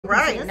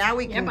Right, now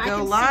we can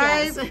go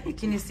live.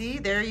 Can you see?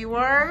 There you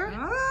are.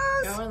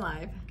 Yes. Going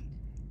live.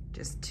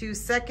 Just 2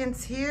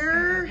 seconds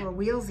here. We're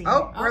wheelsy.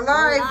 Oh, we're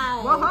live.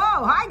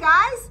 Whoa, hi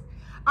guys.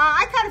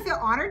 I kind of feel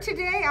honored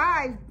today.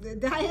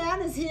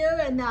 Diane is here,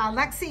 and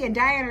Lexy and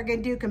Diane are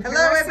going to do comparison.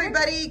 Hello,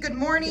 everybody. Good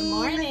morning. Good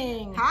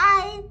morning.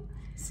 Hi.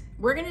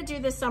 We're going to do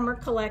the summer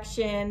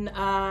collection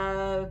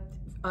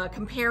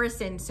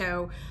comparison.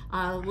 So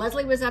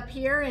Leslie was up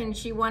here and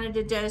she wanted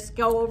to just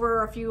go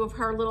over a few of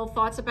her little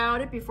thoughts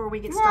about it before we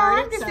get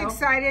started. I'm just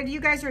excited.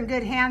 You guys are in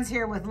good hands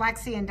here with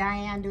Lexy and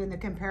Diane doing the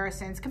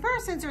comparisons.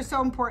 Comparisons are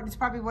so important. It's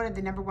probably one of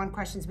the #1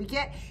 questions we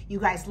get. You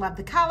guys love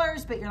the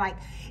colors, but you're like,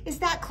 is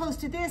that close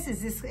to this?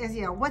 Is this,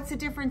 what's the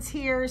difference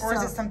here? Or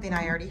is it something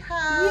I already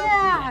have?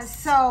 Yeah,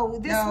 so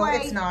this way. No,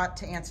 it's not,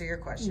 to answer your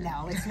question.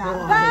 No, it's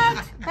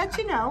not. but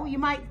you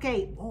might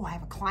get, I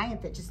have a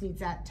client that just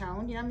needs that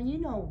tone. You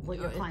know what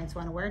your clients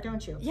want to wear,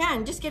 don't you? Yeah,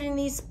 and just getting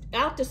these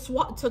out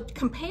to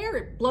compare,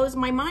 it blows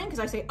my mind, because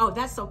I say, oh,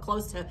 that's so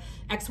close to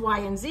X, Y,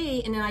 and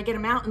Z, and then I get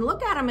them out and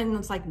look at them, and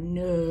it's like,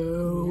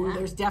 no,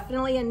 there's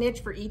definitely a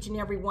niche for each and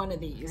every one of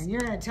these. And you're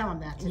going to tell them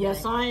that today.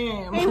 Yes, I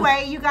am.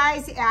 Anyway, you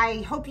guys,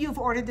 I hope you've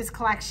ordered this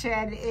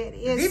collection. It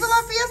is Viva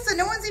La Fiesta.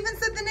 No one's even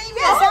said the name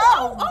yet.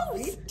 Oh,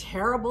 it's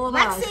terrible of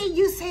us. Lexy,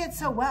 you say it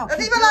so well.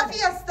 Viva La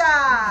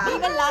Fiesta.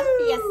 Viva La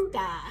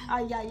Fiesta.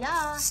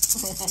 Yeah.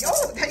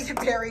 Oh, that's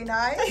very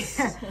nice.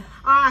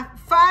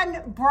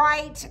 Fun,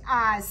 bright,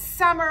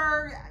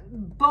 summer,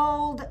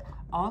 bold,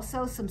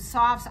 also some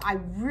softs. I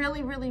really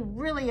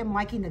am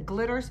liking the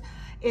glitters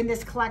in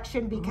this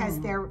collection because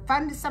they're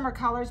fun summer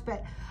colors,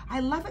 but I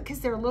love it because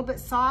they're a little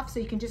bit soft, so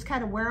you can just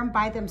kind of wear them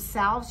by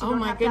themselves. You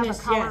don't have to have a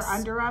color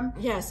under them.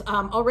 Yes,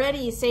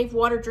 already Save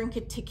Water, Drink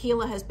It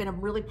Tequila has been a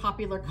really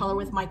popular color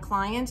with my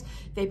clients.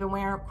 They've been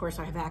wearing, of course,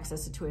 I have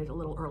access to it a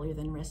little earlier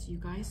than the rest of you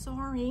guys,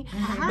 sorry.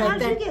 How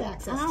did you get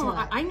access to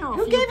it? I know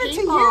Who a few gave it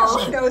people. to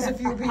you? She knows a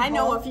few people. I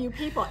know a few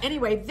people.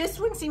 Anyway, this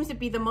one seems to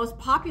be the most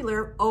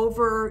popular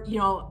over,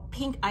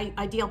 pink,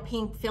 ideal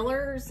pink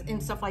fillers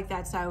and stuff like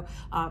that. So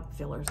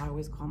fillers, I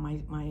always call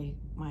my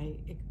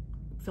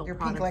your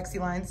pink Lexi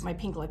lines? My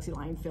pink Lexi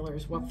line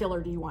fillers. What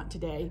filler do you want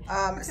today?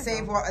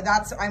 Save Water.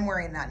 I'm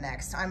wearing that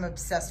next. I'm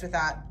obsessed with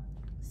that.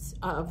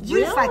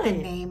 You just like the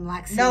name,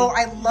 Lexi. No,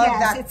 I love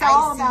that. It's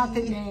all about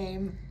the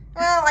name.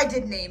 Well, I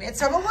did name it,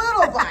 so I'm a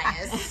little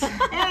biased.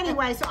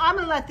 Anyway, so I'm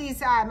going to let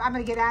these, I'm going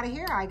to get out of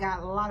here. I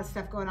got a lot of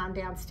stuff going on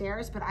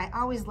downstairs, but I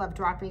always love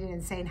dropping in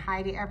and saying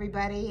hi to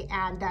everybody.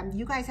 And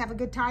you guys have a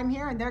good time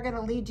here, and they're going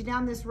to lead you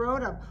down this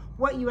road of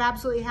what you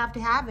absolutely have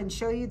to have and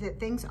show you that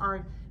things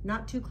are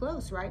not too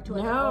close, right? To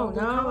no.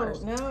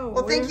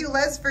 Well, thank you,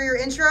 Les, for your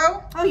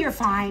intro. Oh, you're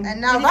fine.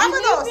 And now,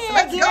 vámonos.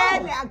 Let's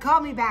go.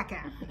 Call me back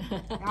in.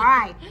 All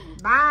right.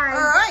 Bye. All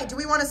right. Do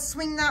we want to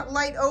swing that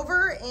light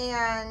over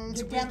and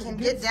we can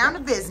get down to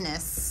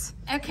business?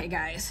 Okay,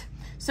 guys.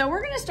 So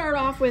we're going to start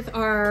off with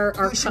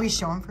our Should we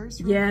show them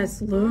first?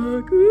 Yes,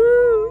 look.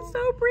 Ooh,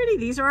 so pretty.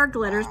 These are our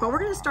glitters, but we're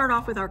going to start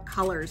off with our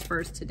colors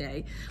first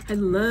today. I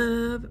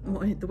love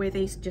the way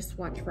they just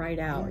swatch right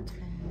out.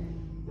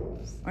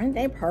 Aren't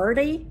they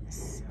pretty?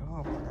 So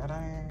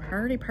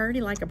pretty.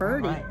 Pretty like a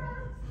birdie. Right.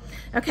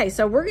 Okay,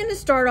 so we're going to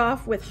start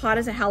off with Hot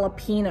as a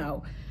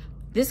Jalapeno.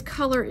 This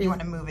color is... You want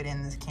to move it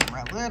in this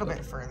camera a little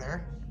bit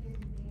further.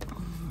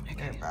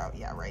 Okay.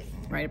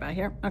 Right about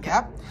here? Okay.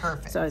 Yep,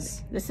 perfect. So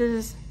this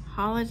is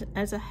Hot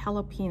as a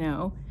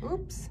Jalapeno.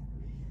 Oops.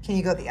 Can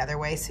you go the other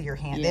way so your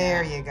hand...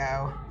 There you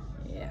go.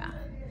 Yeah.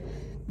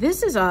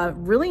 This is a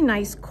really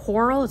nice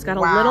coral. It's got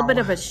a little bit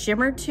of a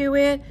shimmer to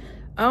it.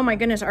 Oh my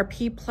goodness, our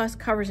P Plus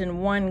covers in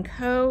one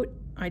coat.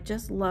 I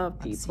just love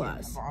P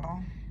Plus.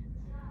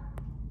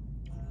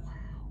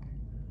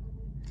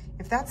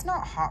 If that's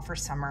not hot for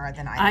summer,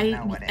 then I don't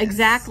know what is.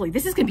 Exactly.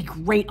 This is going to be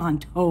great on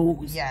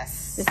toes.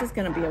 Yes. This is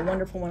going to be a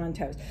wonderful one on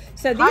toes.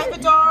 So hi,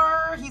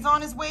 Vidar. He's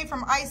on his way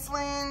from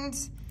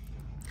Iceland.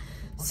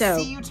 We'll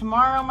see you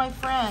tomorrow, my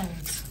friend.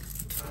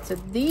 So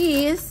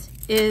these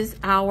is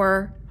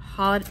our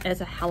Hot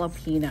as a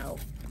Jalapeno.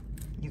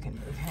 You can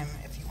move him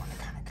if you want to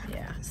kind of come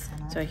to the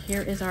center. So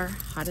here is our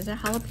Hot as a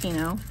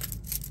Jalapeno.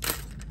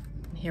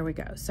 Here we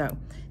go. So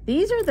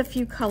these are the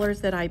few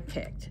colors that I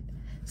picked.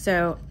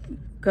 So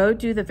go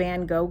do the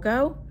Van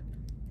Gogh.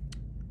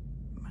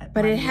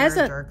 But it has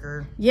a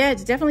darker. Yeah,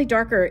 it's definitely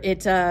darker.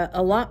 It's a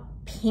lot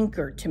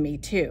pinker to me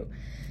too.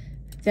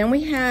 Then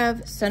we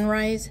have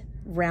Sunrise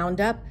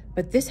Roundup,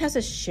 but this has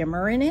a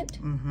shimmer in it.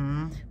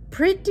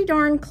 Pretty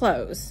darn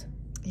close.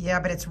 Yeah,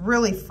 but it's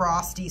really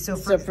frosty. So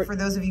for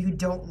those of you who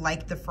don't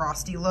like the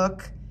frosty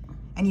look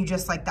and you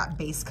just like that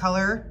base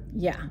color,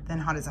 then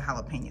Hot as a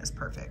Jalapeno is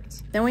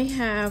perfect. Then we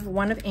have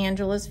one of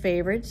Angela's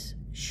favorites,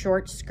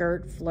 Short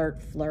Skirt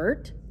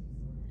Flirt.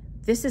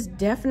 This is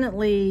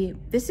definitely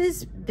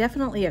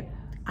a,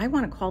 I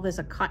want to call this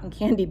a cotton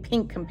candy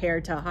pink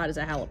compared to Hot as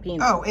a Jalapeno.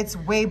 Oh, it's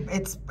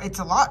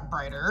a lot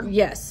brighter.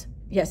 Yes.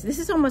 This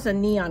is almost a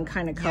neon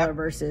kind of color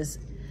versus.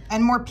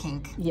 And more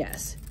pink.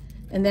 Yes.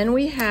 And then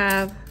we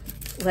have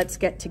Let's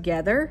Get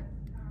Together.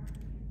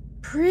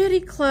 Pretty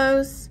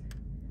close.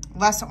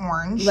 Less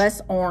orange.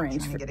 Less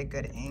orange. Trying to get a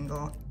good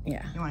angle.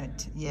 Yeah. You want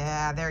it,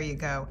 yeah, there you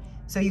go.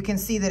 So you can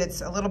see that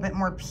it's a little bit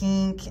more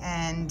pink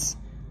and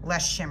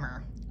less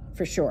shimmer.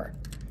 For sure.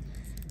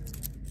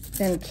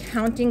 Then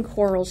Counting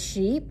Coral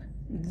Sheep.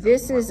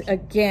 This is,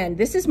 again,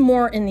 this is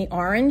more in the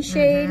orange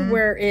shade,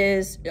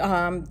 whereas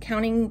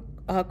Counting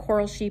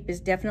Coral Sheep is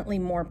definitely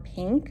more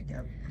pink.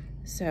 Yep.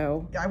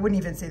 So I wouldn't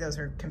even say those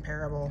are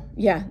comparable.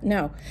 Yeah,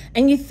 no.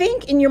 And you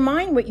think in your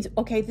mind,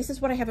 okay, this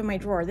is what I have in my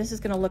drawer. This is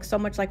going to look so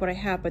much like what I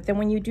have. But then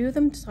when you do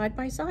them side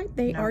by side,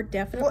 they are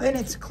definitely... Well, and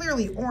it's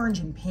clearly orange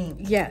and pink.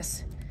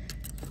 Yes.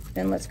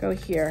 Then let's go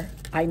here.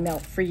 I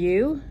Melt For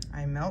You.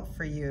 I Melt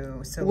For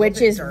You. So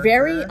which is darker.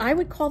 very, I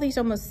would call these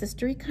almost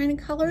sistery kind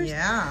of colors.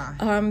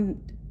 Yeah.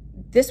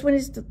 This one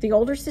is the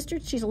older sister.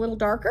 She's a little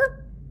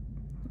darker.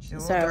 She's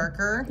a little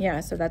darker. Yeah,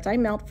 so that's I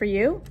Melt For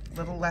You. A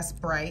little less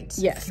bright.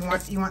 Yes.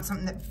 You want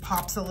something that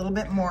pops a little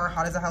bit more,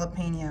 hot as a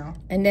jalapeno.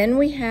 And then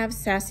we have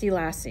Sassy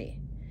Lassie.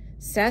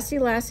 Sassy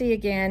Lassie,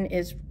 again,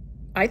 is,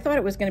 I thought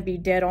it was going to be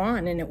dead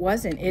on, and it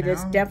wasn't. It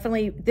is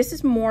definitely, this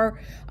is more,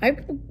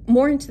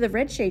 more into the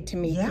red shade to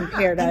me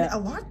compared to. And a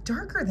lot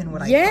darker than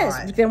what I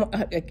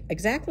thought.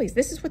 Exactly.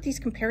 This is what these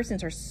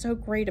comparisons are so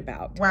great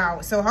about.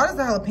 Wow. So Hot as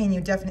the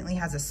Jalapeno definitely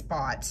has a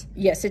spot.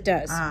 Yes, it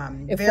does.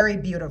 Very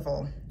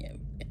beautiful.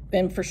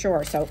 And for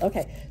sure. So,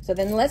 okay. So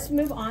then let's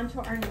move on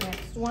to our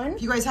next one.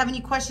 If you guys have any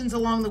questions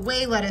along the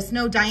way, let us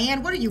know.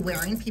 Diane, what are you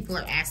wearing? People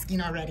are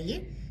asking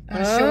already.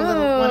 Want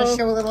to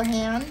show a little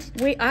hand?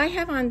 I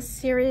have on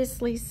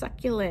Seriously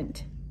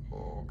Succulent.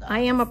 Oh, God, I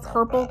am a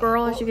purple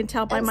girl, as you can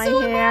tell by my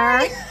hair.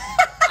 I know,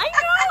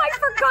 I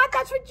forgot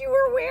that's what you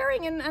were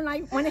wearing. And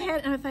I went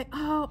ahead and I thought,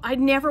 oh, I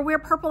never wear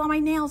purple on my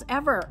nails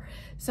ever.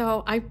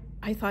 So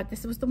I thought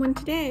this was the one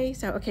today.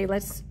 So, okay,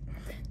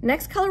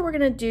 next color we're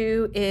going to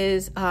do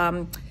is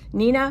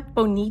Nina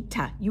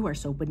Bonita. You are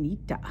so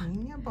bonita.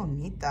 Nina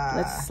Bonita.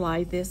 Let's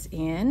slide this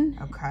in.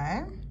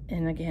 Okay.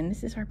 And again,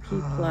 this is our P+.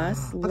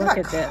 Look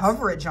at this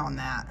coverage on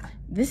that.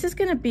 This is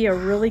going to be a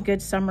really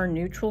good summer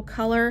neutral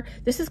color.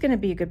 This is going to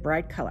be a good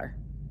bride color.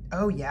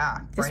 Oh yeah,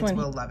 brides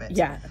will love it.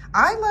 Yeah.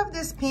 I love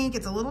this pink.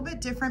 It's a little bit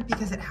different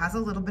because it has a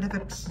little bit of a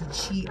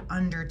peachy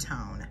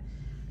undertone.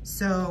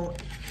 So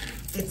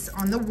it's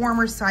on the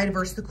warmer side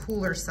versus the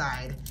cooler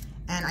side.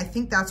 And I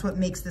think that's what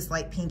makes this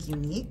light pink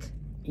unique.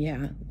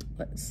 Yeah,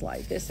 let's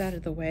slide this out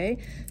of the way.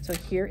 So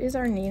here is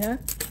our Nina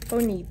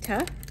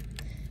Bonita.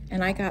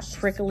 And I got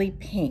Prickly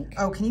Pink.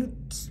 Oh, can you,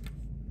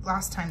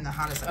 last time the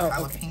hottest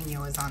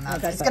jalapeno was on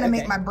that. It's gonna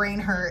make my brain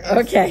hurt.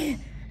 Okay.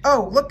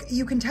 Oh, look,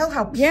 you can tell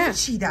how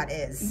peachy that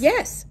is.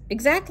 Yes,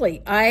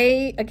 exactly.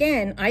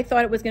 I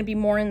thought it was gonna be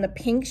more in the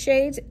pink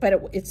shades,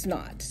 but it's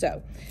not.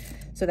 So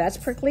that's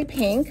Prickly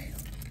Pink.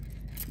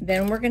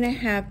 Then we're gonna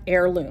have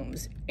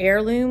Heirlooms.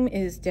 Heirloom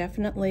is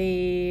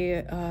definitely,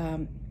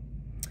 I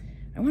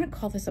wanna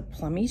call this a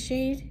plummy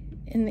shade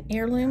in the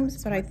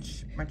Heirlooms, but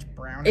much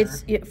browner.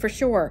 It's for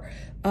sure.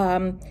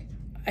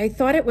 I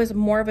thought it was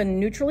more of a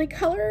neutrally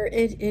color.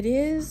 It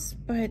is,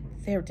 but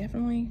they're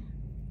definitely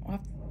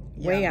off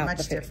way out.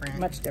 Much different.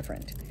 Much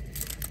different.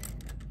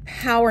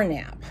 Power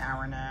Nap.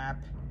 Power Nap.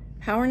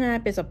 Power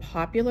Nap is a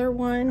popular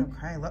one.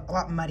 Okay, a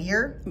lot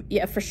muddier.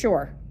 Yeah, for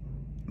sure.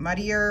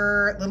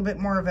 Muddier, a little bit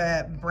more of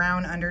a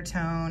brown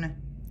undertone.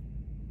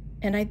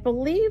 And I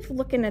believe,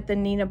 looking at the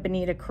Nina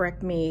Bonita,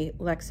 correct me,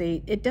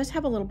 Lexi, it does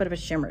have a little bit of a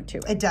shimmer to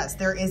it. It does.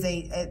 There is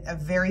a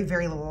very,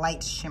 very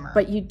light shimmer.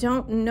 But you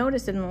don't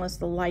notice it unless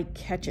the light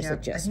catches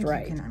it just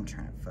right. I'm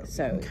trying to focus.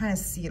 So you can kind of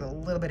see it a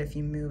little bit if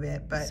you move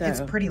it, but it's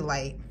pretty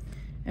light.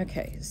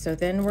 Okay, so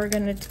then we're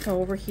going to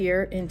go over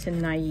here into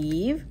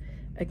Naive.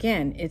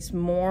 Again, it's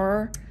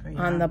more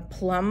on the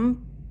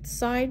plum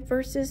side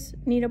versus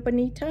Nina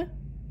Bonita.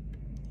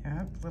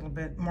 Yeah, a little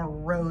bit more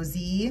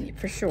rosy.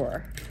 For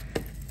sure.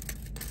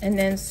 And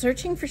then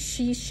Searching for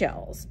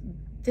Seashells.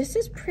 This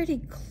is pretty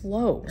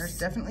close. There's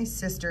definitely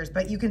sisters,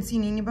 but you can see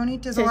Nina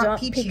Bonita's a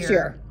lot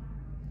peachier.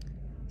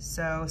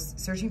 So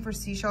Searching for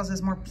Seashells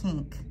is more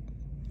pink.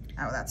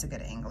 Oh, that's a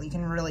good angle. You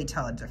can really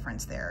tell a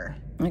difference there.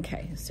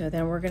 Okay, so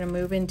then we're gonna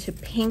move into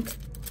Pink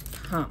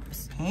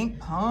Pumps. Pink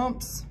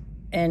Pumps.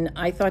 And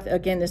I thought,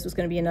 again, this was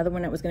going to be another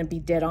one that was going to be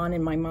dead on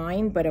in my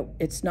mind, but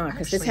it's not.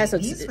 Because this has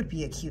these would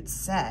be a cute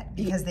set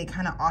because they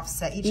kind of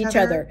offset each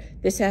other.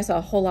 This has a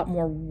whole lot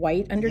more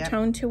white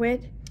undertone to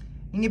it.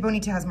 Nina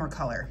Bonita has more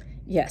color.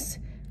 Yes.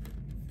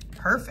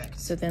 Perfect.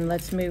 So then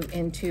let's move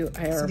into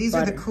our So these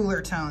are the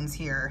cooler tones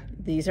here.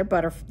 These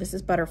are This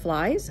is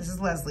Butterflies. This is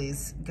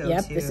Leslie's go-to.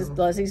 Yep, this is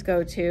Leslie's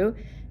go-to.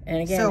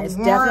 And again, so it's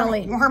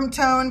definitely... warm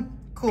tone,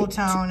 cool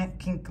tone,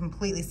 can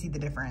completely see the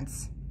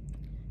difference.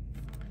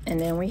 And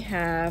then we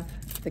have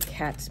the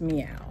Cat's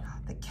Meow.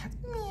 The Cat's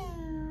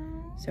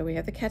Meow. So we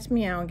have the Cat's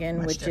Meow again,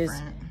 Much which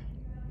different.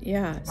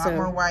 Yeah. A lot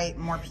more white,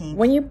 more pink.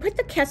 When you put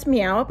the Cat's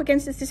Meow up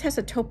against this has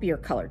a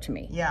taupier color to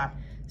me. Yeah.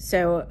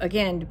 So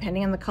again,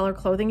 depending on the color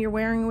clothing you're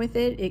wearing with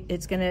it,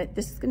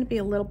 this is gonna be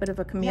a little bit of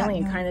a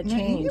chameleon kind of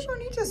change. Nina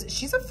Bonita's,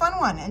 she's a fun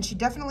one, and she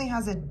definitely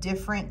has a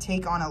different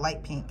take on a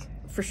light pink.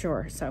 For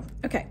sure. So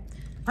okay.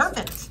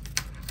 Perfect.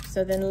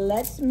 So then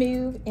let's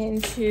move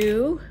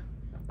into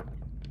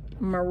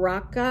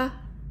Maraca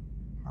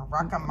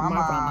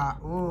Mama.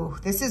 Ooh,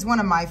 this is one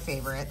of my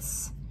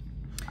favorites.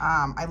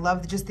 I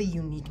love just the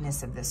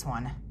uniqueness of this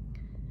one.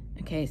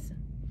 Okay,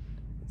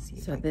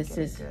 so this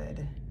is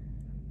good.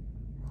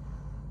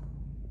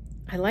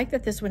 I like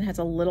that this one has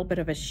a little bit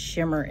of a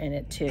shimmer in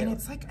it too. And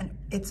it's like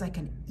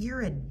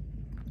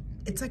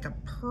a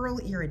pearl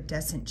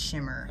iridescent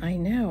shimmer. I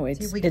know,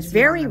 it's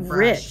very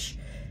rich.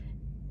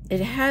 It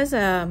has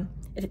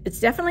it's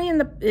definitely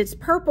it's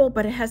purple,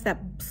 but it has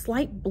that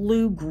slight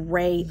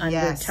blue-gray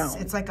undertone.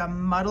 It's like a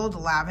muddled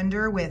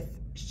lavender with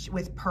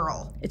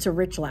pearl. It's a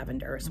rich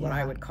lavender is what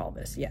I would call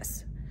this,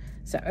 yes.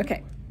 So,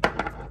 okay.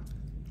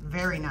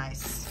 Very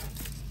nice.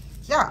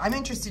 Yeah, I'm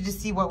interested to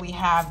see what we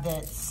have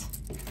that's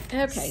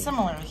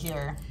similar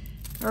here.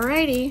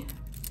 Alrighty.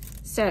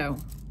 So,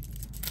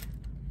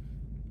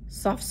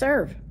 soft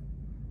serve.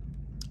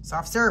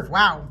 Soft serve,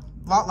 wow,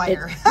 a lot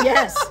lighter.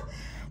 Yes.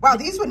 Wow,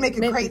 these would make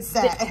a great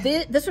set.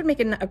 This would make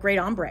a great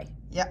ombre.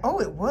 Yeah, oh,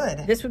 it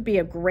would. This would be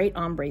a great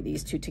ombre,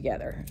 these two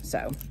together.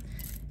 So,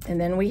 and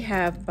then we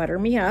have Butter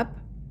Me Up.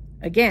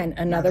 Again,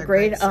 another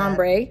great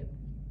ombre.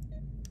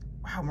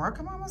 Wow,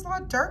 Maraca Mama's a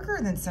lot darker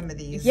than some of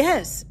these.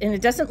 Yes, and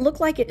it doesn't look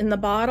like it in the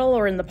bottle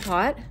or in the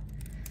pot.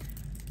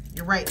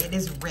 You're right, it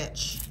is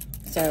rich.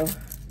 So,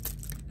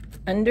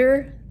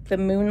 Under the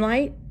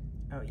Moonlight.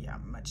 Oh yeah,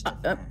 much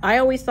different. I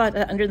always thought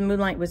that Under the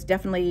Moonlight was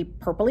definitely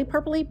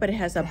purpley, but it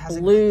has a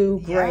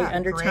blue-gray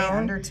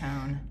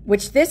undertone.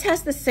 Which this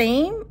has the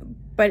same,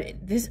 but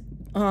this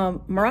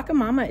Maraca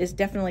Mama is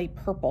definitely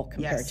purple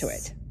compared to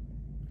it.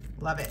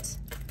 Love it.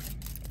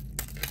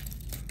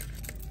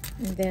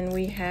 And then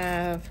we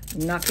have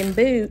Knockin'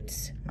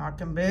 Boots.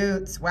 Knockin'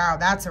 Boots. Wow,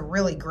 that's a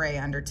really gray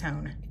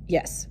undertone.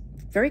 Yes.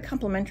 Very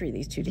complimentary,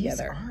 these two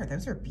together.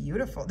 Those are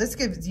beautiful. This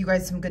gives you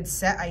guys some good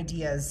set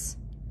ideas.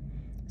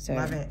 So,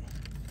 love it.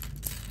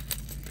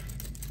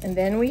 And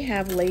then we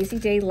have Lazy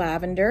Day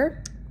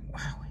Lavender.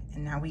 Wow,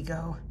 and now we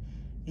go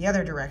the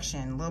other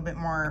direction. A little bit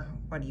more,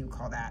 what do you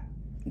call that?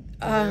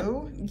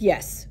 Blue?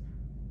 Yes.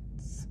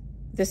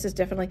 This is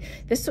definitely,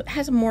 this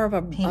has more of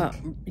a, pink.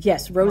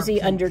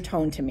 Rosy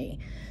undertone to me.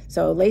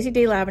 So Lazy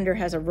Day Lavender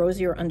has a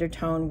rosier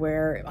undertone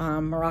where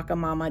Maraca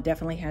Mama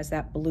definitely has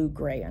that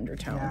blue-gray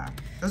undertone. Yeah,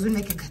 those would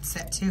make a good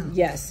set too.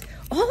 Yes,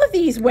 all of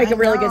these make a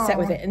really good set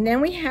with it. And then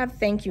we have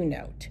Thank You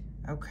Note.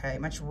 Okay,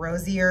 much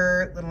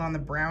rosier, a little on the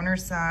browner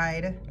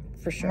side.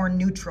 For sure. More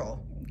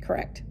neutral.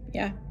 Correct,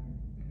 yeah.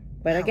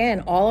 But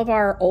again, all of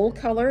our old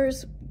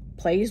colors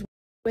plays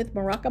with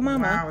Maraca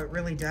Mama. Wow, it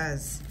really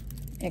does.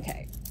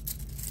 Okay.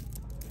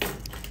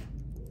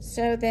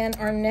 So then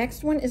our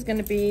next one is going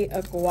to be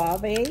a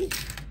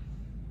Guave.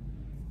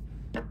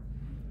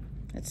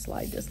 Let's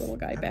slide this little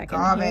guy back in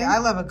here. I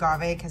love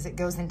agave because it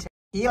goes into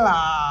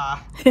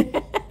tequila.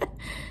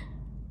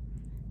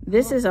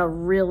 This is a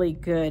really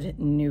good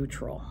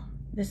neutral.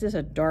 This is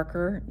a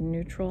darker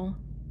neutral.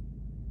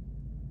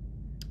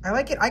 I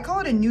like it. I call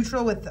it a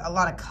neutral with a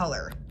lot of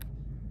color.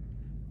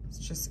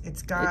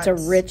 It's a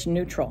rich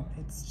neutral.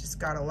 It's just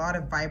got a lot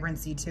of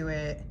vibrancy to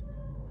it.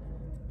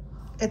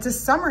 It's a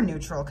summer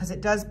neutral because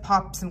it does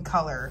pop some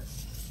color.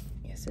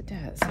 Yes, it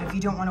does. So if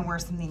you don't want to wear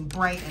something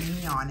bright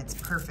and neon, it's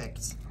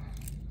perfect.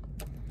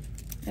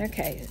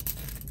 Okay.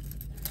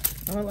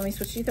 Oh, let me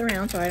switch these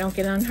around so I don't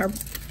get on her.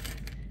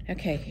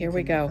 Okay, here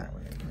we go.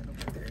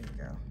 There you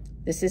go.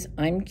 This is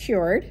I'm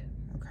Cured.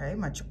 Okay,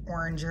 much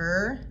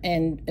oranger.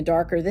 And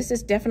darker. This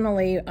is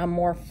definitely a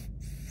more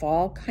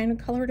fall kind of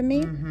color to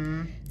me.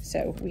 Mm-hmm.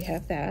 So we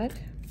have that.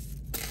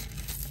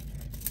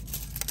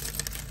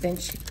 Then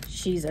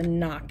she's a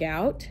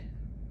Knockout.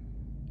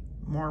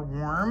 More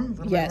warm,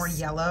 a little bit more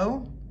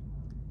yellow.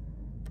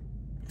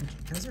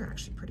 Those are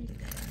actually pretty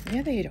together.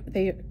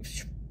 Yeah,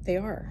 they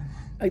are.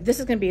 Oh, this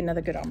is going to be another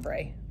good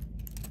ombre.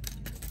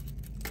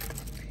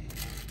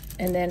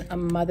 And then a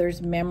Mother's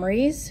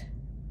Memories.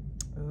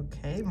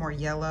 Okay, more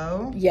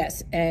yellow.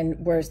 Yes, and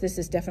whereas this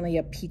is definitely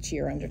a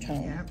peachier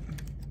undertone. Yep.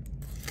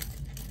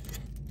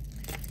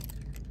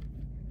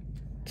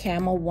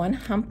 Camel One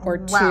Hump or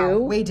Wow,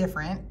 Two. way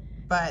different,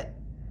 but...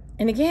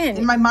 And again,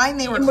 in my mind,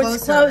 they were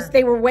closer.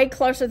 They were way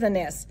closer than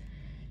this.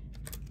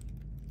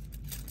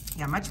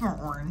 Yeah, much more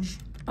orange.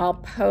 I'll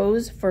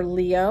Pose for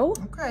Leo.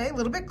 Okay, a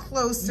little bit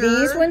closer.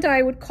 These ones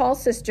I would call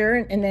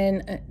sister, and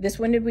then this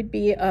one would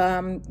be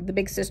the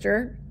big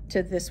sister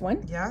to this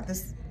one. Yeah,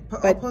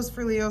 I'll Pose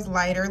for Leo's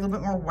lighter, a little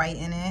bit more white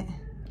in it,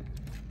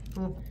 a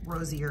little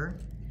rosier.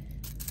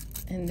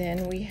 And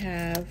then we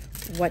have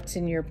What's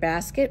in Your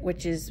Basket,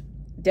 which is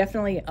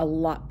definitely a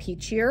lot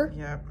peachier.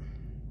 Yep.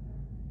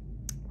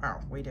 Wow,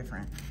 way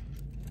different.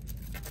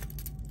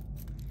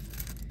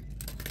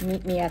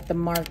 Meet Me at the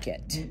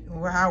Market.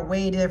 Wow,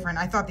 way different.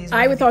 I thought these were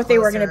I thought they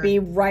were going to be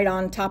right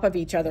on top of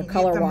each other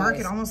color-wise. The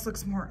Market almost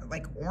looks more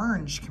like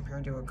orange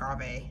compared to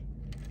agave.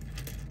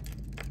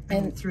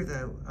 And through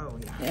the,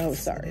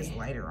 sorry. It is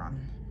lighter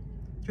on.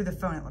 Through the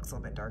phone, it looks a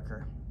little bit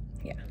darker.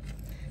 Yeah.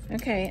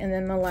 Okay, and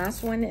then the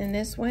last one in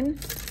this one,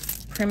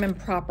 Prim and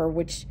Proper,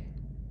 which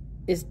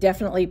is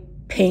definitely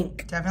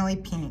pink. Definitely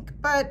pink,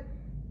 but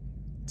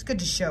it's good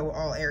to show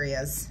all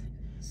areas.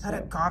 That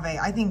agave,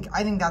 I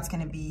think that's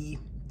gonna be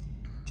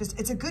just,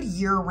 it's a good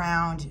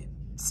year-round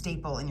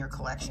staple in your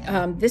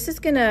collection. This is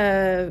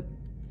gonna,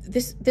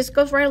 this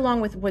goes right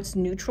along with what's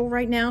neutral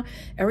right now.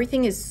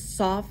 Everything is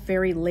soft,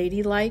 very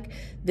ladylike.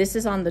 This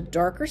is on the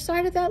darker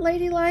side of that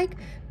ladylike,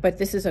 but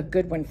this is a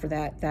good one for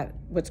that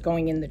what's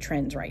going in the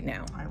trends right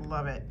now. I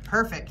love it.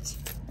 Perfect.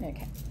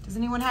 Okay. Does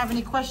anyone have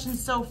any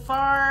questions so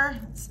far?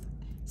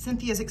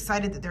 Cynthia's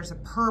excited that there's a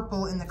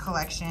purple in the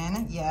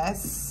collection.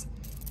 Yes.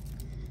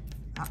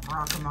 That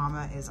Baraka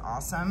Mama is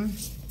awesome.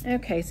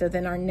 Okay, so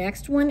then our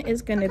next one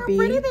is gonna Look be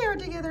how pretty they are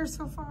together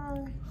so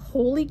far.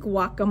 Holy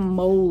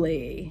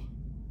Guacamole.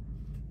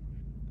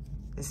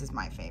 This is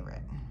my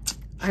favorite.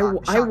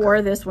 I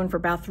wore this one for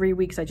about 3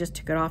 weeks. I just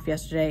took it off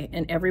yesterday,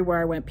 and everywhere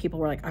I went, people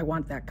were like, I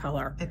want that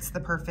color. It's the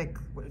perfect,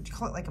 what would you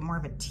call it, like more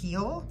of a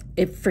teal?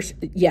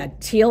 Yeah,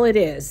 teal it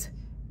is.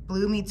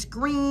 Blue meets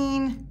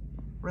green,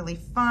 really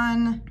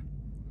fun.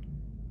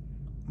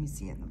 Let me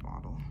see it in the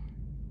bottle.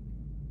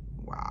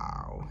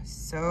 Wow,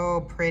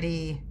 so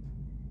pretty.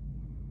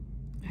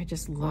 I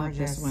just love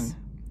this one.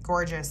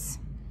 Gorgeous.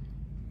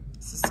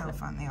 This is so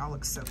fun. They all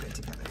look so good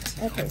together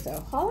too. Okay, so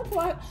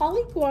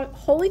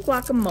Holy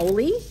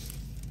Guacamole.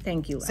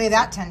 Thank you, Lexy. Say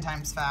that 10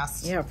 times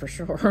fast. Yeah, for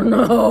sure.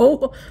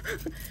 No.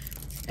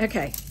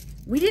 Okay,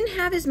 we didn't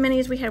have as many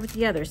as we had with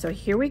the others, so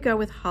here we go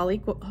with Holy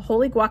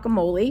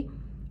Guacamole.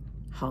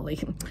 Holly.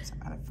 Oops,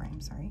 I'm out of frame,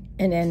 sorry.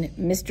 And then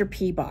Mr.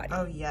 Peabody.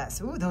 Oh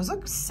yes. Ooh, those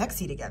look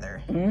sexy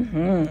together.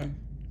 Mm-hmm.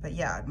 But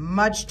yeah,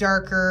 much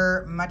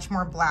darker, much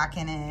more black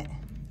in it.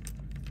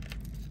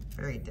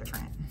 Very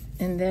different.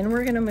 And then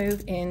we're gonna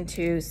move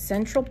into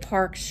Central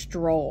Park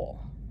Stroll.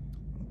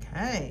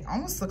 Okay,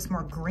 almost looks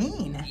more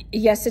green.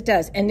 Yes, it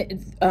does.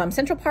 And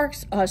Central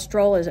Park's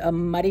Stroll is a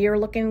muddier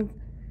looking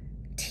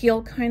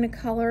teal kind of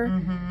color,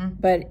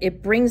 but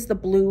it brings the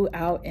blue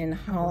out in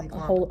Holy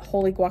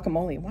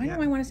Guacamole. Why do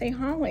I want to say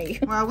Holly?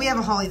 Well, we have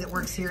a Holly that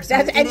works here, so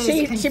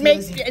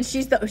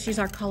she's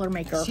our color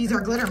maker. She's our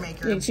glitter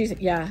maker.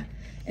 Yeah.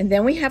 And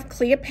then we have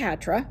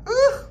Cleopatra.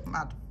 Ooh,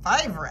 my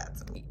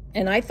favorites.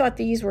 And I thought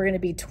these were going to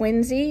be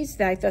twinsies.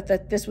 I thought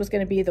that this was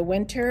going to be the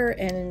winter,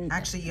 and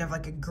actually you have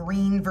like a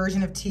green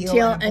version of teal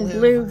and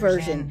blue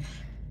version.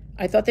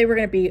 I thought they were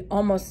going to be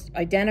almost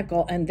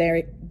identical, and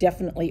they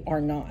definitely are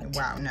not.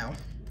 Wow, no.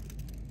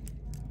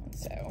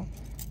 So,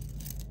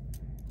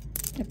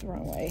 get the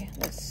wrong way.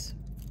 Let's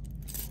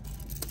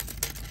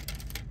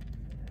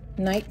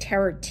Night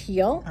Terror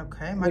Teal.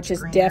 Okay, which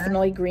is greener,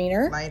 definitely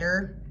greener,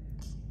 lighter,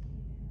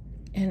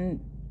 and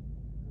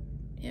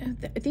yeah,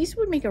 these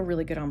would make a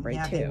really good ombre too.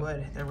 Yeah, they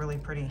would. They're really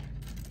pretty.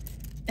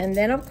 And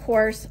then of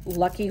course,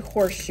 Lucky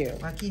Horseshoe.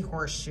 Lucky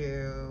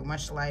Horseshoe,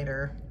 much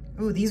lighter.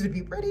 Ooh, these would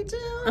be pretty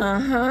too.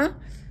 Uh-huh.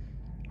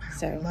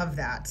 So love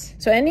that.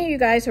 So any of you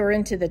guys who are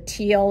into the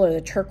teal or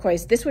the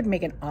turquoise, this would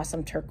make an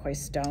awesome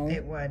turquoise stone.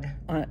 It would.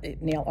 On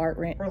nail art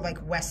ring. Or like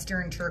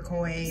Western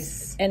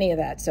turquoise. Any of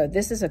that. So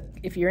this is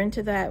if you're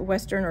into that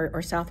Western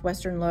or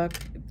Southwestern look,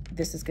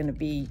 this is gonna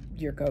be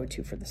your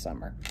go-to for the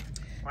summer.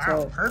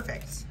 Wow, so,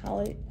 perfect.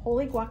 Holy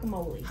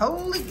Guacamole.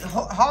 Holy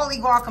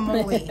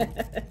Guacamole.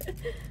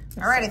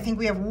 All right, I think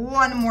we have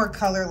one more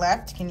color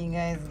left. Can you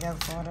guys guess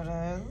what it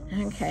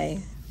is?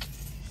 Okay.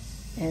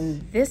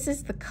 And this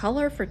is the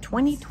color for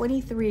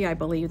 2023, I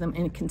believe,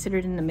 and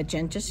considered in the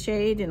magenta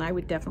shade, and I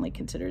would definitely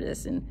consider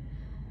this. And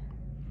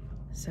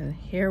so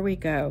here we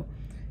go.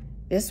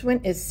 This one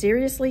is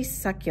Seriously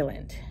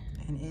Succulent.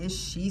 And is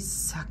she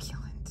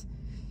succulent?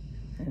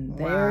 And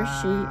there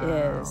she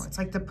is. It's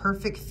like the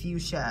perfect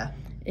fuchsia.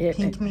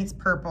 Pink meets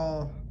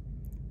purple.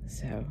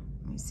 So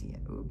let me see it.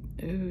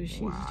 Ooh,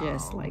 she's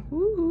just like,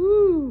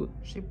 woo-hoo.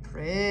 She's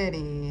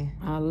pretty.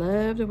 I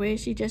love the way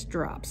she just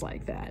drops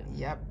like that.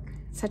 Yep.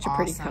 Such a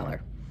pretty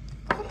color.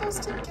 Put those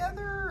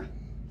together.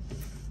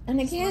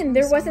 And again,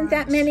 there wasn't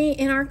that many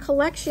in our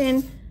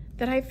collection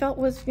that I felt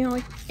was, you know,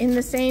 like in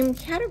the same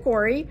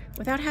category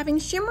without having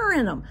shimmer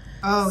in them.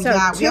 Oh, so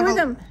yeah.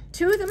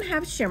 Two of them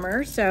have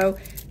shimmer. So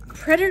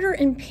Predator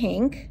in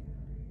Pink,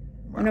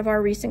 one of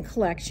our recent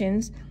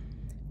collections,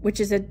 which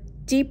is a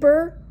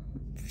deeper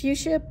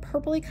fuchsia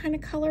purpley kind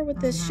of color with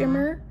this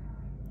shimmer.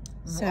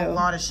 So a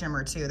lot of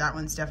shimmer too. That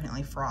one's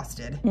definitely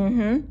frosted.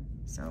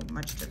 So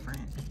much different.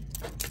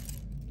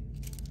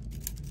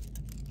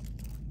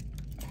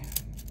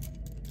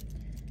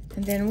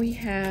 And then we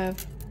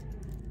have...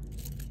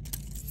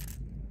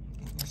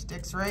 Get your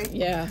sticks right?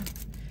 Yeah.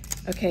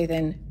 Okay,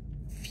 then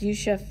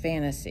Fuchsia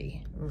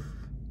Fantasy. Oof.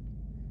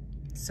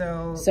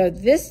 So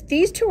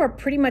these two are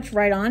pretty much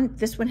right on.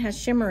 This one has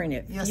shimmer in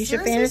it. Yeah, Fuchsia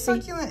Fantasy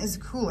Succulent is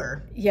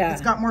cooler. Yeah.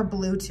 It's got more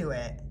blue to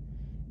it.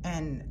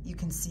 And you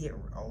can see it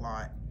a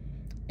lot.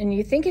 And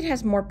you think it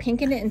has more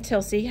pink in it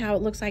until, see how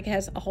it looks like it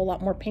has a whole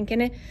lot more pink in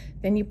it?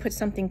 Then you put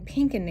something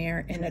pink in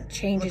there and it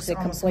changes it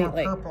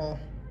completely. More purple.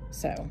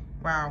 So.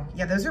 Wow.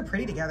 Yeah, those are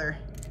pretty together.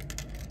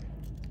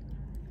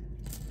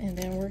 And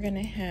then we're going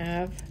to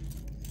have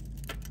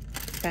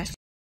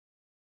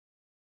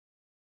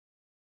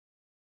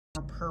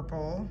more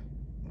purple,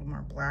 a little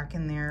more black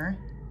in there.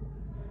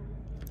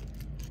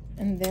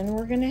 And then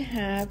we're going to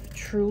have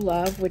True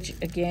Love, which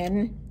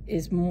again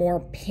is more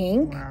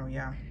pink. Wow,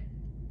 yeah.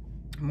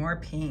 More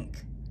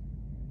pink.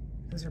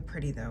 Those are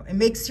pretty though. It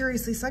makes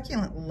Seriously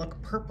Succulent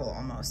look purple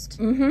almost.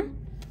 Mm-hmm.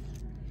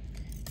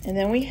 And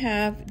then we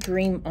have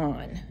Dream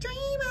On.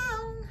 Dream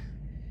On.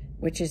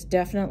 Which is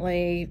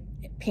definitely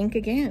pink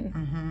again.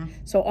 Mm-hmm.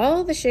 So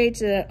all of the shades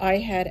that I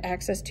had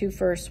access to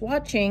for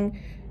swatching,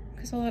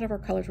 because a lot of our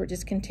colors were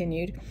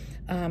discontinued,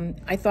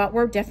 I thought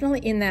were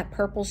definitely in that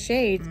purple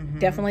shade,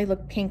 definitely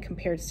look pink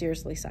compared to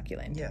Seriously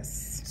Succulent.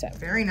 Yes, so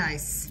very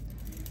nice.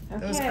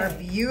 Okay. Those are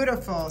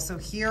beautiful. So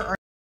here are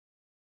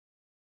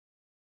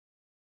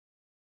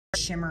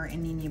Shimmer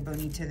and Nina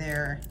Bonita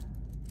there,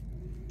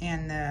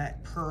 and the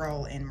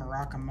Pearl in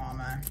Morocco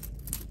Mama.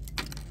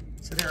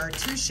 So there are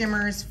 2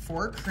 shimmers,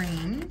 4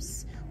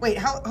 creams. Wait,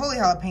 Holy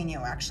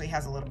Jalapeno actually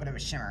has a little bit of a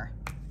shimmer,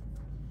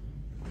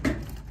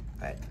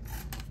 but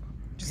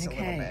just a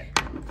little bit.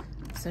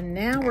 So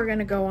now we're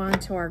gonna go on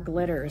to our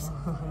glitters.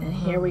 And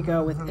here we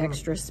go with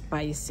Extra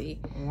Spicy.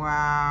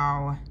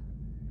 Wow.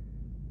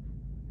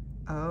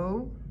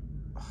 Oh,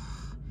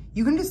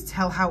 you can just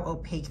tell how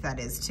opaque that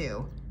is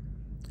too.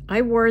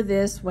 I wore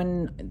this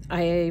when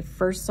I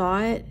first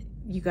saw it.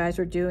 You guys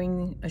were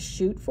doing a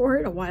shoot for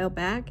it a while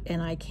back,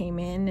 and I came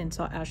in and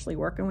saw Ashley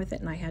working with it,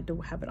 and I had to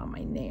have it on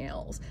my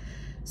nails.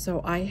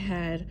 So I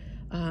had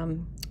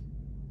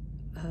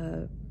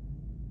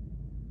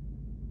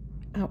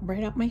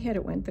right out my head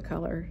it went, the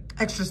color.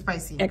 Extra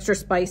Spicy. Extra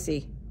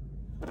Spicy.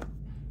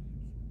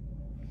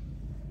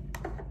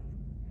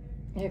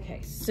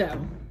 Okay, so.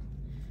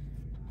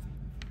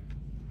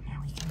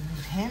 Now we can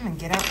move him and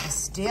get out the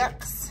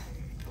sticks.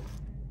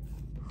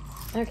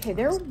 Okay,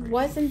 there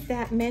wasn't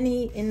that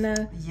many in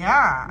the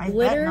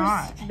glitters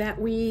that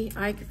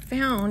I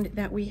found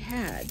that we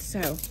had.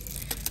 So,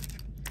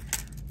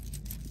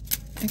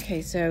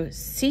 okay, so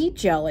Sea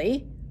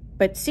Jelly,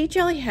 but Sea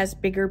Jelly has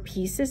bigger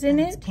pieces in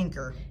it. It's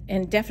pinker.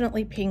 And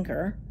definitely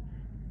pinker.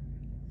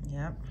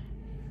 Yep.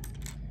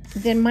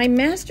 Then my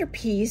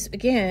masterpiece,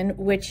 again,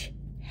 which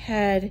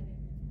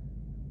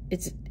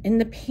it's in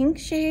the pink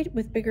shade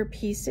with bigger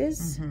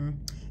pieces. Mm-hmm.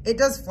 It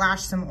does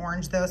flash some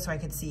orange though, so I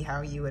could see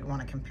how you would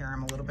want to compare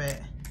them a little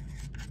bit.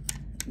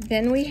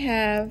 Then we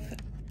have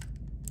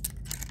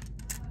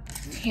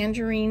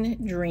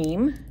Tangerine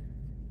Dream.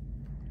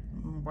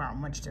 Wow,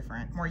 much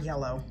different. More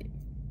yellow.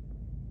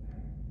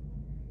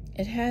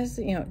 It has,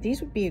 you know, these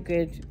would be a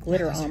good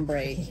glitter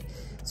ombre.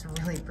 It's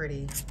really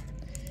pretty.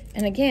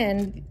 And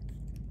again,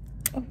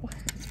 oh,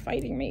 it's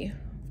fighting me.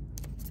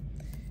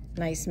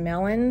 Nice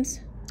melons.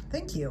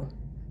 Thank you.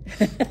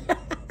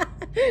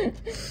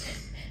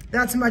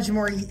 That's much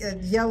more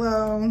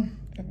yellow.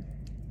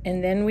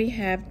 And then we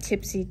have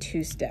Tipsy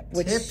Two-Step.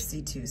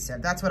 Tipsy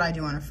Two-Step. That's what I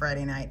do on a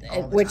Friday night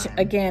all the which, time.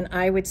 Again,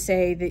 I would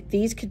say that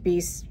these could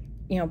be,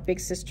 you know,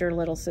 big sister,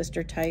 little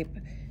sister type.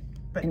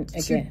 But and two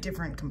again,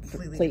 different,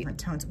 completely different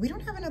tones. We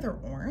don't have another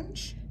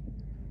orange?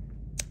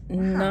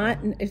 Wow.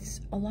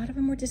 It's a lot of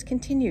them were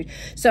discontinued.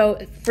 So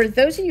for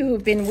those of you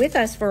who've been with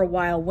us for a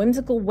while,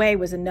 Whimsical Way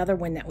was another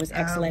one that was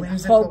excellent.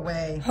 Whimsical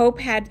Way. Hope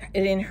had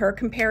it in her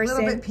comparison. A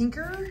little bit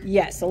pinker?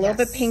 Yes, a little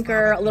bit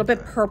pinker, a little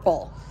bit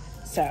purple.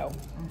 So.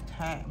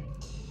 Okay.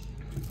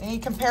 Any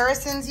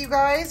comparisons, you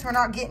guys? We're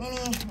not getting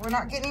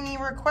any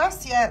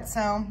requests yet,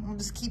 so we'll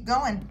just keep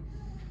going.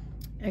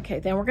 Okay,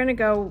 then we're gonna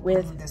go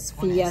with this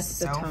one Fiesta is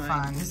so Time.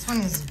 Fun. This one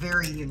is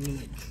very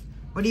unique.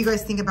 What do you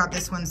guys think about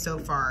this one so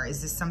far?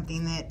 Is this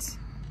something that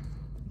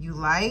you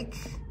like?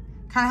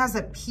 Kind of has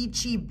a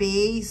peachy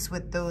base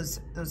with those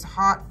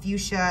hot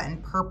fuchsia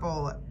and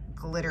purple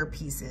glitter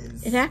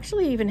pieces. It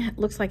actually even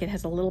looks like it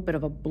has a little bit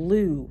of a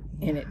blue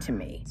in it to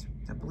me.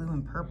 The blue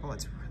and purple,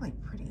 it's really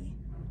pretty.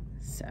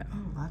 So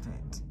I love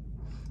it.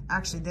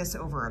 Actually, this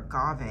over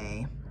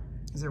agave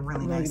is a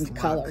really nice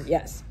color. look.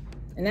 Yes,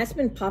 and that's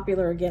been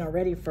popular again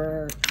already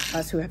for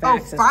us who have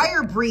access. access. Oh,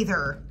 Fire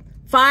Breather.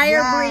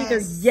 Fire Breather,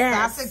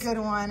 yes. That's a good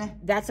one.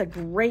 That's a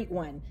great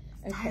one.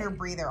 Okay. Fire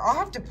Breather. I'll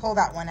have to pull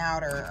that one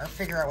out or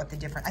figure out what the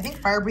difference. I think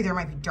Fire Breather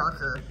might be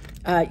darker.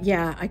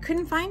 Yeah, I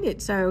couldn't find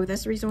it, so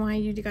that's the reason why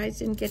you guys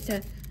didn't get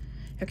to.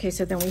 Okay,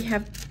 so then we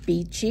have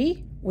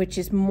Beachy, which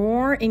is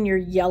more in your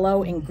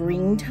yellow and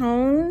green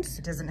tones.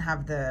 It doesn't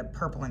have the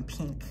purple and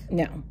pink.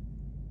 No,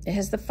 it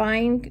has the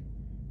fine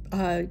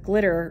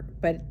glitter,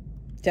 but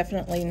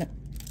definitely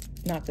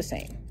not the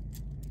same.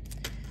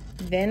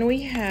 Then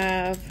we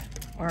have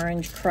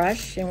Orange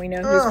Crush, and we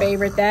know whose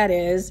favorite that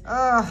is.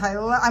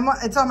 Oh,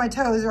 it's on my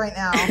toes right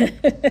now.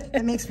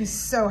 It makes me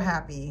so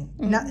happy.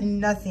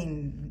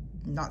 Nothing,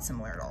 not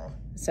similar at all.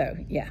 So,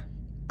 yeah.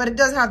 But it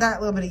does have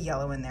that little bit of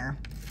yellow in there.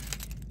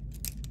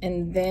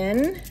 And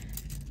then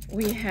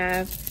we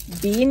have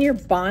Bee in Your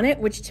Bonnet,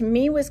 which to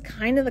me was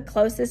kind of the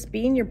closest.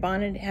 Bee in Your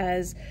Bonnet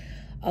has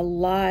a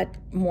lot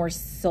more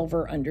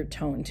silver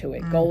undertone to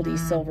it, goldy,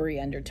 silvery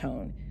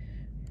undertone.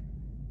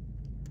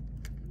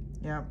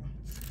 Yep.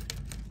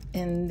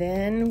 And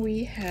then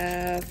we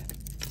have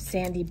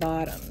Sandy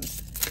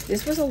Bottoms.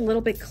 This was a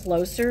little bit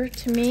closer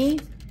to me,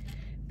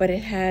 but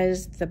it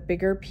has the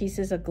bigger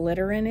pieces of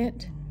glitter in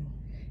it.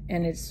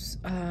 And it's...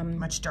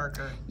 much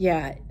darker.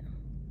 Yeah.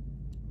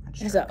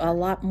 It has a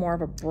lot more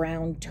of a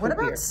brown taupe. What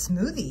about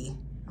smoothie?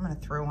 I'm gonna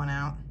throw one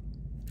out.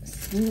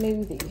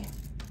 Smoothie.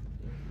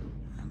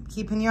 I'm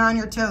keeping you on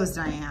your toes,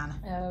 Diane.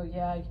 Oh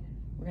yeah,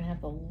 we're gonna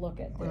have to look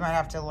at this. We might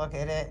have to look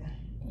at it.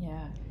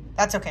 Yeah.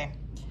 That's okay.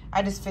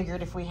 I just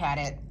figured if we had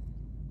it.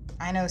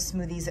 I know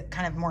smoothie's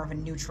kind of more of a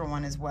neutral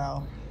one as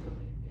well.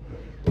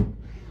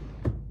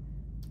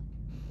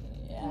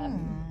 Yeah.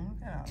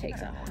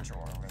 Takes a more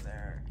drawer over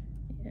there.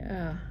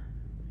 Yeah.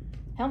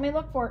 Help me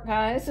look for it,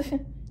 guys.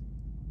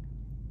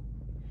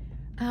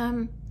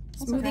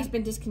 Smoothie's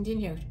been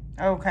discontinued.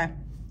 Okay.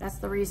 That's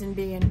the reason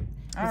being.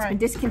 It's been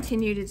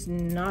discontinued. It's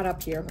not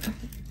up here.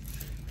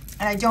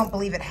 And I don't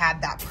believe it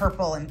had that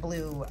purple and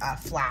blue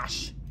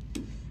flash.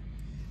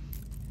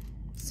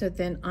 So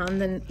then on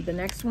the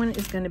next one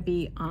is going to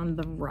be on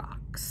the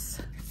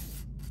rocks.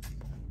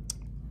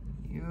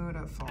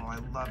 Beautiful. I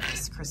love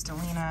this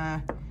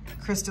Crystalina.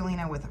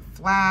 Crystalina with a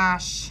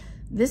flash.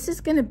 This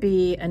is going to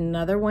be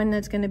another one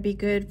that's going to be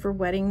good for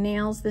wedding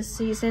nails this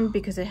season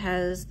because it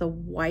has the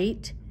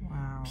white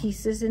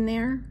pieces in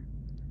there.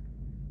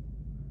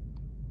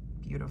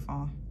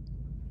 Beautiful.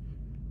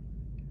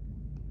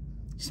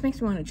 Just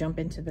makes me want to jump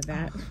into the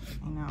vat.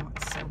 I know,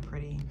 it's so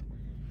pretty.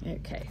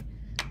 Okay.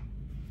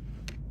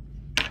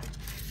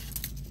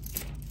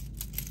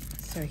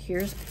 So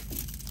here's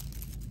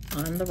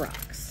on the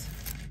rocks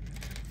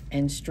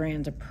and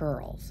strands of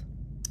pearls.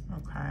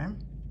 Okay.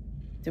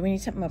 Do we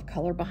need something of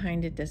color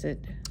behind it? Does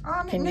it?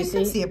 Can you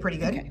see it pretty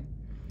good? Okay.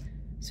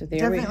 So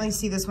there definitely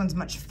see this one's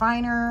much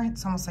finer.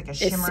 It's almost like a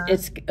shimmer.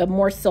 It's a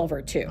more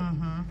silver too.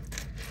 Mm-hmm.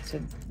 So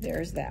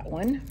there's that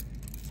one.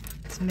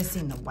 It's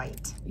missing the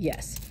white.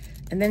 Yes.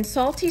 And then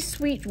Salty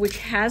Sweet, which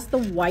has the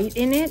white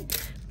in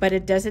it, but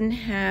it doesn't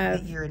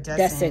have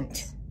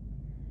iridescent.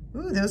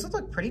 Ooh, those would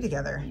look pretty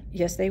together.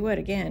 Yes, they would.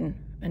 Again,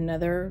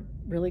 another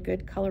really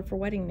good color for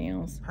wedding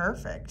nails.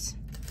 Perfect.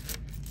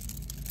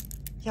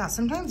 Yeah,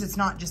 sometimes it's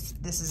not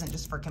just, this isn't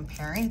just for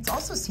comparing. It's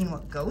also seeing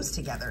what goes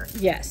together.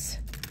 Yes.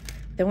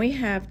 Then we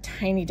have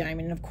Tiny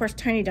Diamond. And of course,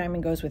 Tiny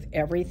Diamond goes with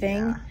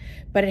everything,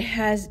 but it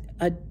has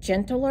a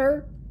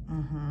gentler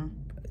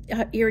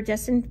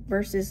iridescent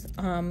versus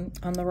on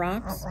the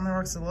rocks. Oh, on the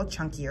rocks, a little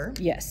chunkier.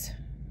 Yes.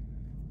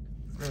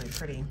 Really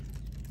pretty.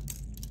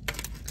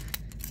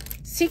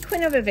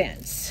 Sequin of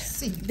Events.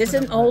 This is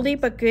an oldie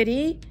but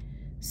goodie.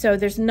 So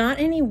there's not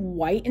any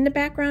white in the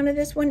background of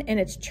this one, and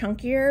it's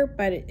chunkier,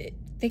 but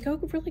they go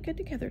really good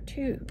together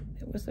too.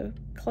 It was a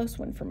close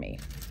one for me.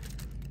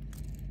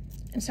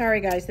 And sorry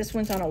guys, this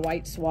one's on a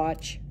white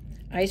swatch.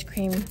 Ice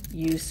Cream,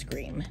 You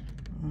Scream.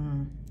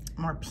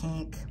 More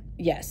pink.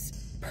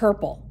 Yes,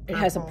 purple. It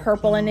has a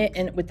purple in it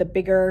and with the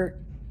bigger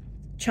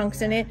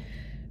chunks in it.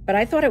 But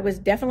I thought it was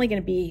definitely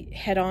going to be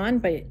head on,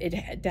 but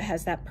it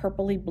has that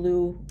purpley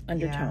blue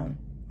undertone.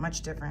 Yeah,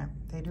 much different.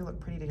 They do look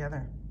pretty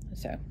together.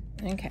 So,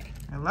 okay.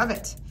 I love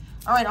it.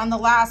 All right, on the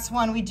last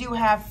one, we do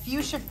have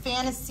Fuchsia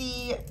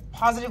Fantasy,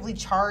 Positively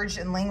Charged,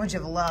 and Language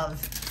of Love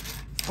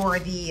for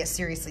the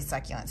Seriously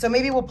Succulent. So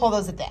maybe we'll pull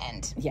those at the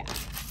end. Yeah.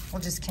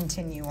 We'll just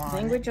continue on.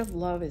 Language of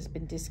Love has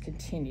been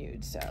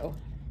discontinued, so.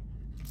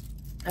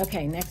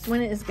 Okay, next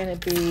one is going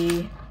to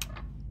be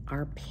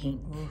our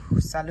pink. Ooh,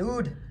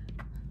 salud.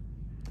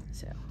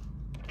 So.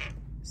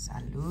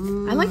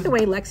 Salud. I like the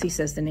way Lexi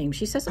says the name.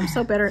 She says them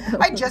so better.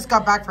 I just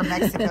got back from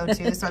Mexico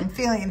too, so I'm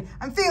feeling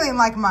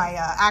like my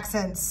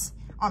accent's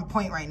on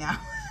point right now.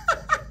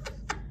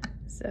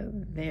 So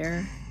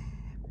there.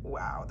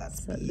 Wow,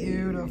 that's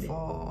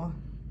beautiful.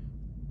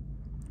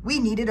 We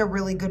needed a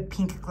really good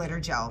pink glitter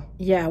gel.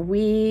 Yeah,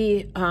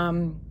 we,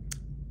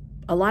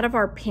 a lot of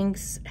our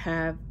pinks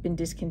have been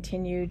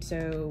discontinued,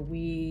 so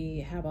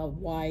we have a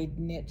wide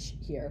niche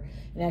here.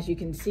 And as you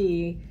can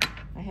see,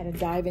 I had to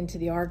dive into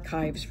the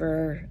archives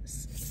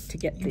to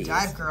get these. You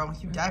dive, girl.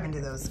 You dive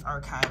into those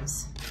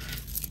archives.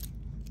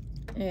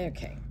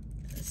 Okay,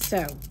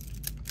 so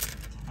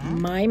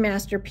my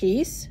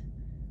masterpiece.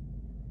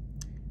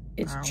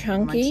 It's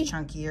chunky, much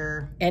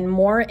chunkier, and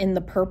more in the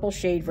purple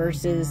shade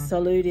versus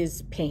Salud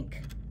is pink.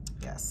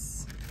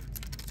 Yes.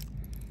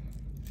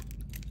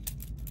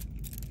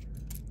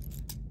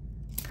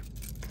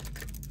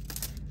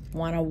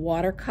 Want a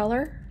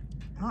watercolor?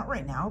 Not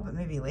right now, but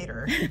maybe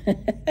later.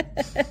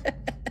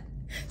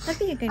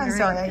 I'm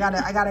sorry,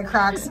 I gotta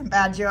crack some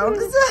bad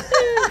jokes.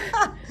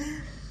 A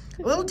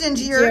little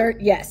dingier.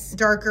 Yes.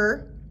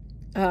 Darker.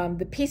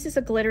 The pieces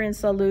of glitter in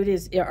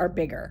Salud are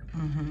bigger.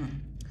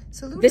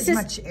 Salud is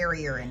much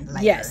airier and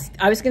lighter. Yes,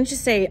 I was going to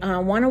just say,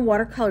 one of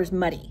watercolor is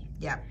muddy.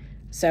 Yeah.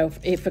 So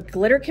if a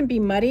glitter can be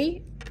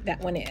muddy,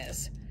 that one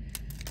is.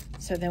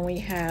 So then we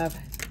have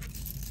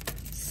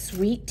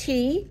Sweet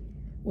Tea,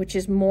 which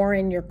is more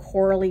in your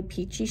corally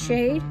peachy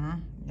shade.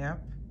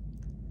 Yep.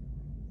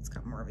 It's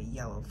got more of a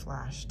yellow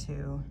flash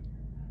too.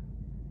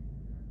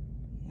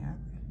 Yep.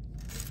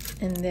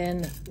 And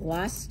then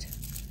last,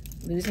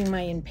 Losing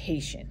My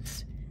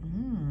Impatience.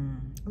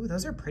 Ooh,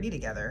 those are pretty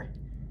together.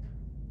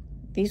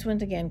 These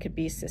ones, again, could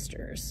be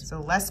sisters.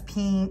 So less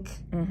pink,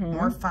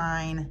 more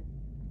fine.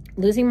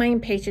 Losing My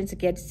Impatience,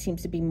 again,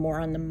 seems to be more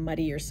on the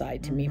muddier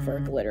side to me for a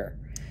glitter.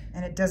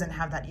 And it doesn't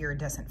have that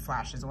iridescent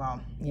flash as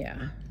well.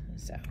 Yeah,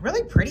 so.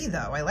 Really pretty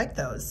though, I like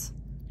those.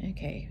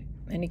 Okay,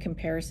 any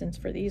comparisons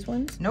for these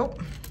ones?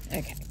 Nope.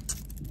 Okay.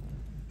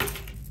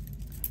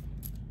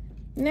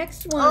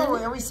 Next one. Oh,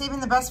 are we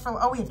saving the best for,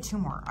 oh, we have two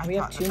more. I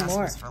thought the best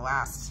was for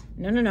last.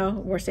 No,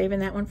 we're saving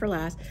that one for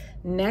last.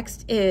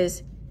 Next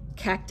is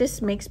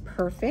Cactus Makes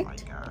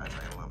Perfect. Oh my gosh,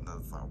 I love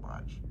this so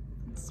much.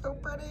 It's so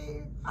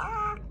pretty.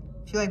 Ah.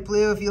 If you like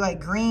blue, if you like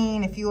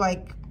green, if you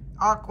like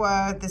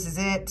aqua, this is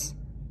it.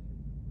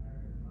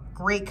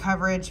 Great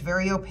coverage,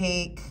 very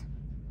opaque.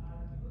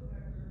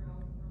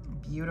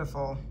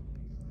 Beautiful.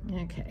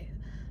 Okay,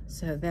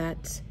 so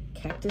that's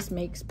Cactus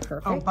Makes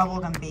Perfect. Oh,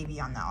 bubblegum baby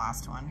on that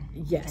last one.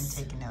 Yes.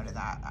 You can take a note of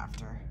that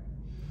after.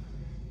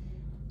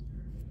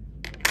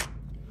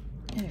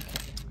 Okay.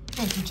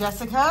 Thank you,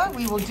 Jessica.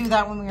 We will do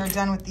that when we are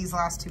done with these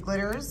last two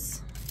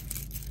glitters.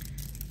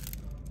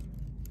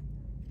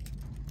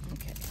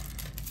 Okay.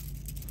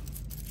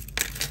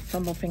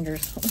 Fumble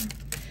fingers.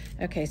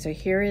 Okay, so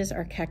here is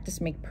our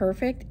Cactus Make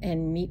Perfect,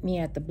 and meet me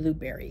at the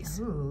blueberries.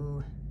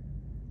 Ooh,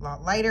 a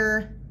lot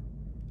lighter.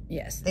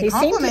 Yes. They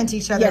complement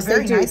each other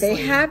very nicely.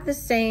 They have the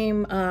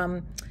same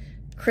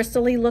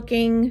crystally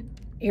looking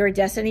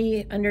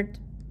iridescent under.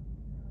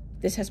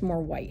 This has more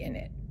white in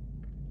it.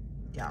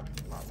 Yeah,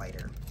 a lot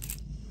lighter.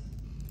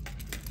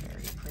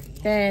 Very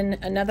pretty. Then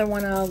another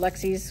one of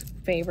Lexi's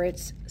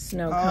favorites,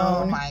 Snow Cone.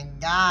 Oh my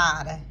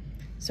God.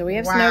 So we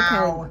have Snow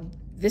Cone.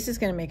 This is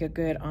going to make a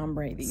good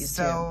ombre, these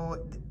two.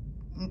 So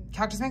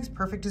Cactus Makes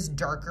Perfect is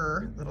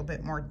darker, a little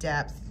bit more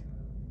depth.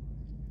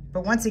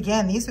 But once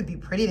again, these would be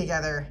pretty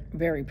together.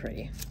 Very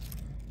pretty.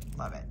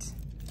 Love it.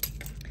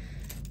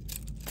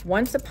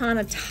 Once Upon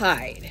a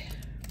Tide.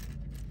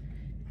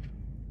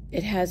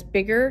 It has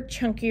bigger,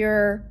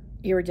 chunkier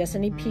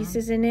iridescent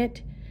pieces in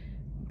it,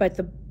 but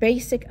the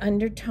basic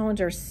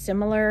undertones are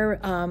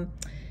similar.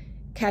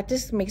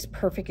 Cactus Makes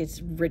Perfect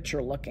is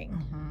richer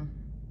looking.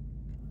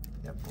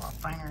 Yep, a lot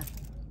finer.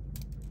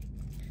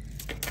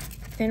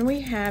 Then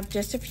we have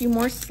just a few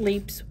more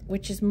sleeps,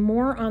 which is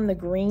more on the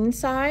green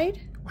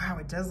side. Wow,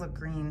 it does look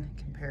green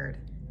compared.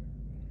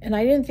 And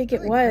I didn't think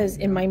it was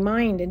in my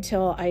mind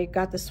until I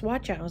got the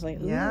swatch out. I was like,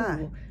 ooh, yeah.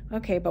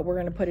 Okay, but we're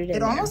gonna put it in.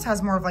 It almost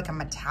has more of like a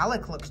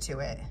metallic look to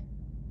it.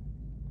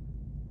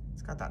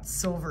 It's got that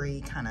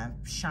silvery kind of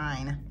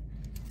shine.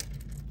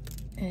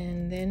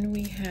 And then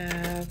we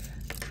have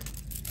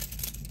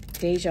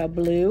Deja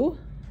Blue.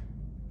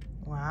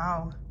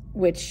 Wow.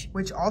 Which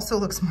also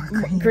looks more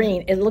green.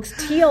 Green. It looks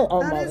teal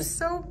almost. That is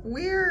so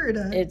weird.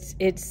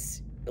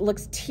 It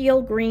looks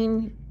teal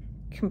green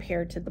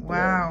compared to the blue.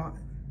 Wow.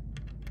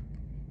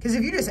 Because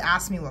if you just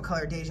asked me what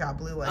color Deja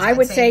Blue was, I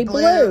would say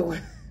blue.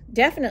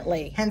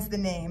 Definitely. Hence the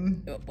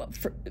name.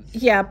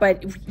 Yeah,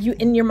 but you,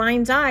 in your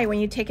mind's eye, when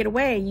you take it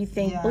away, you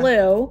think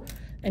blue,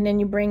 and then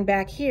you bring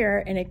back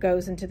here, and it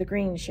goes into the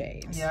green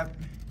shades. Yep.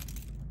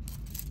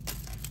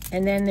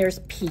 And then there's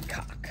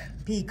Peacock.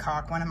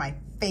 Peacock, one of my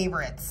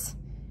favorites,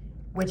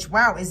 which,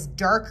 wow, is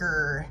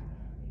darker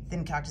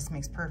than Cactus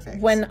Makes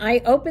Perfect. When I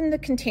opened the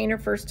container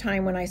first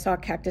time when I saw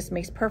Cactus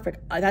Makes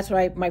Perfect, that's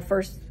what my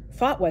first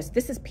thought was,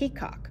 this is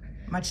Peacock.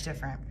 Much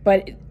different.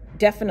 But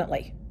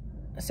definitely.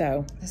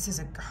 So this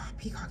is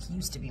Peacock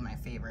used to be my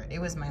favorite. It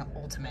was my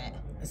ultimate.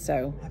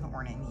 So I haven't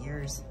worn it in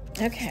years.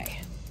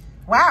 Okay.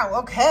 Wow,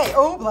 okay.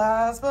 Oh,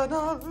 last but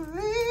not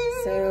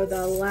least. So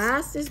the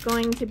last is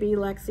going to be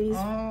Lexi's.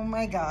 Oh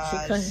my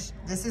gosh.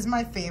 This is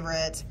my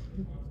favorite.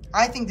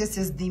 I think this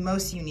is the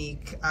most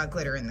unique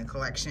glitter in the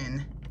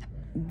collection.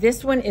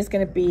 This one is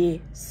going to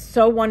be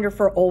so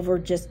wonderful over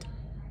just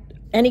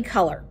any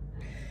color.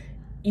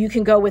 You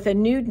can go with a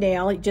nude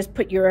nail. You just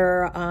put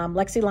your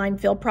Lexi Line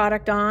Fill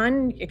product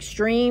on,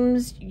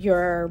 extremes,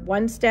 your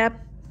one step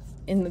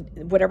in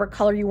whatever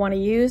color you want to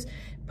use.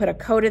 Put a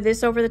coat of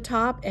this over the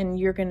top, and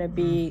you're going to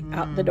be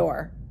out the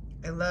door.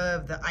 I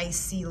love the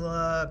icy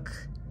look.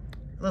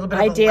 A little bit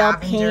of Ideal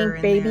lavender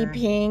pink, baby there.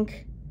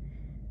 pink.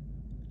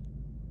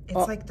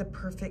 It's like the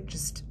perfect,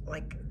 just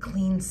like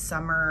clean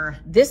summer.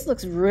 This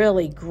looks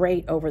really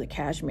great over the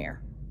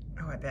cashmere.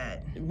 Oh, I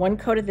bet. One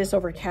coat of this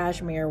over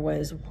cashmere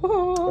was,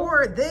 whoa.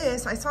 Or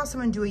this, I saw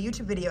someone do a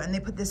YouTube video and they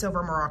put this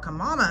over Morocco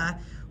Mama,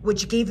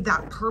 which gave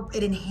that purple,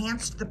 it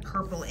enhanced the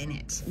purple in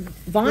it.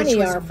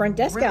 Vonnie, our front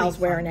desk really gal's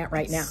wearing fun. that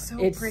right now.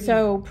 It's It's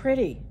so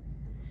pretty.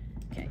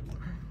 Okay.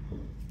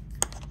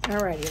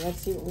 Alrighty, let's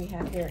see what we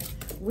have here.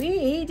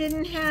 We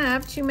didn't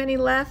have too many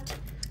left.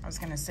 I was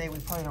gonna say, we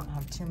probably don't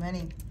have too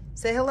many.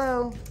 Say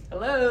hello.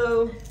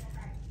 Hello.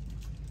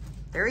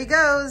 There he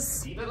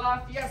goes. Viva La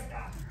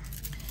Fiesta.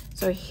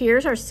 So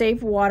here's our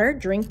Save Water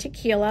Drink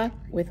Tequila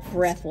with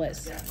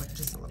Breathless.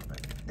 Just a little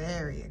bit.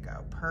 There you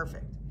go.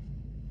 Perfect.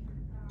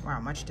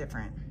 Wow, much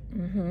different.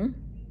 Mm-hmm.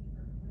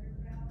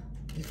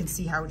 You can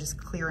see how just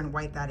clear and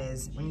white that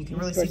is. When you can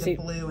really see the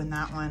blue in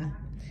that one.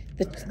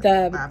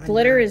 The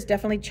glitter is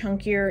definitely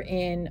chunkier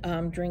in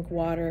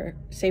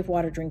Save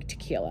Water Drink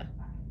Tequila.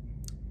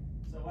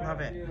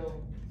 Love it.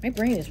 My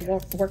brain is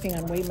working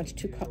on way much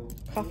too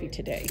coffee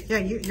today. Yeah,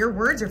 your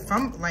words are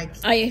from like...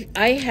 I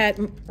had...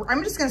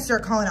 I'm just going to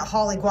start calling it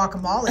holly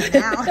guacamole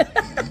now.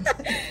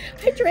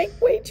 I drank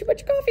way too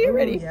much coffee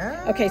already. Ooh,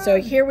 yeah. Okay, so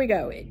here we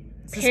go.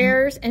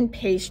 Pears and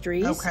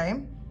pastries.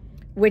 Okay.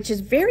 Which is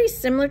very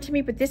similar to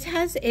me, but this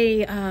has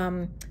a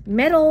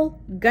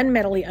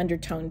gunmetal-y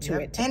undertone to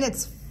it. And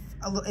it's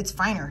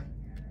finer.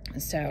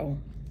 So...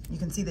 You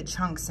can see the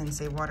chunks in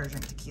Save Water,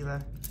 Drink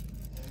Tequila.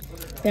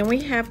 Then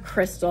we have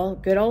Crystal,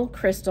 good old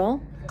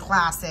Crystal.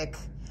 Classic.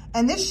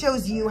 And this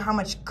shows you how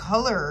much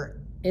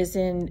color is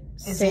in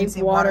Save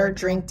Water,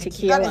 Drink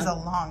Tequila. That is a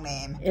long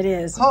name. It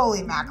is.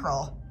 Holy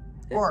mackerel.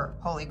 Or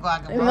holy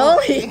guacamole.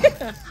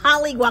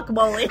 Holly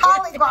guacamole.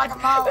 Holly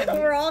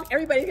guacamole.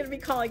 Everybody's going to be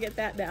calling it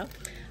that now.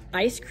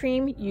 Ice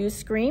cream, you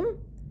scream.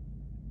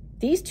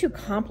 These two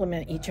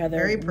complement each other.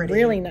 Very pretty.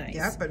 Really nice.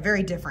 Yeah, but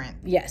very different.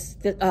 Yes.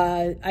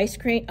 The ice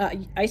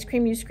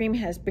cream you scream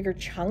has bigger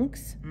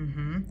chunks.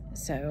 Mm-hmm.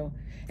 So,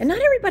 and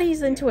not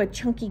everybody's into a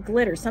chunky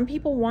glitter. Some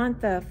people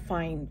want the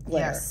fine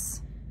glitter.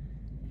 Yes.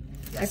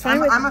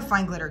 I'm a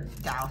fine glitter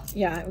gal.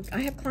 Yeah,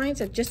 I have clients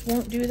that just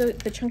won't do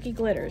the chunky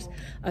glitters.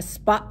 A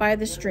Spot by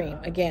the Stream.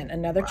 Again,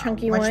 another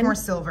chunky one. Much more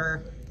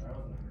silver.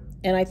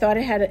 And I thought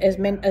it had as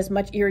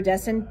much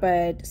iridescent,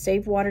 but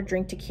Save Water,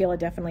 Drink Tequila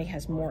definitely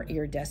has more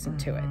iridescent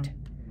to it.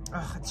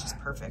 Oh, it's just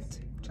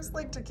perfect. Just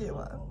like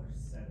tequila.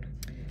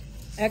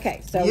 Okay,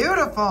 so...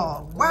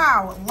 Beautiful.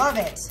 Wow, love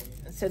it.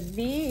 So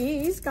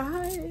these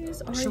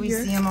guys are... Should we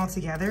see them all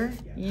together?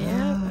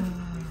 Yeah.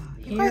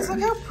 You guys, look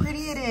how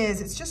pretty it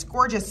is. It's just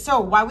gorgeous. So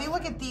while we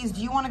look at these,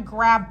 do you want to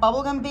grab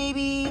Bubblegum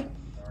Baby,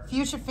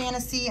 Fuchsia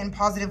Fantasy, and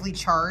Positively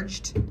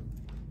Charged?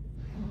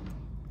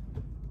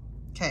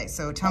 Okay,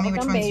 so tell me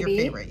which one's your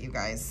favorite, you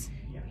guys.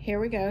 Here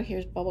we go.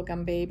 Here's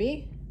Bubblegum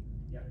Baby.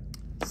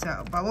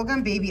 So,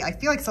 Bubblegum Baby, I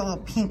feel like it's a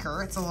little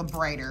pinker. It's a little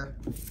brighter.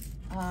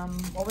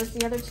 What was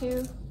the other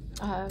two?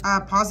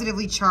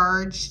 Positively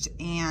Charged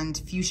and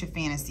Fuchsia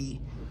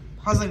Fantasy.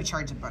 Positively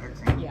Charged and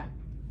Buttercream. Yeah.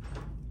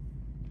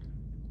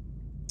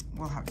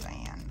 We'll have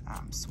Diane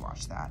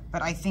swatch that.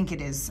 But I think it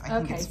is.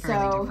 I think it's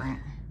fairly different.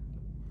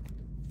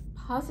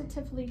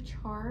 Positively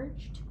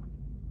Charged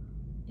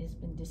has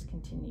been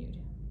discontinued.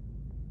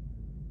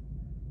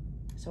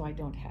 So I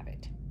don't have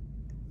it.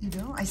 You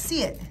don't? I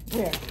see it.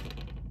 Where?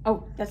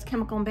 Oh, that's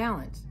Chemical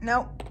Imbalance.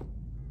 No.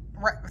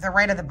 Right, the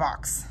right of the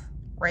box.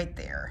 Right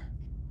there.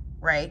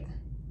 Right.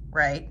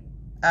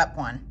 Up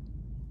one.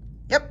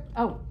 Yep.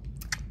 Oh.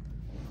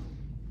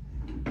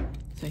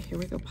 So here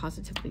we go,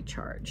 Positively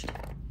Charged.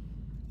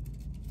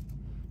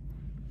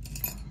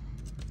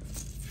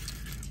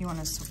 If you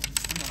want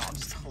to, I'll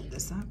just hold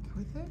this up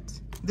with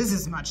it. This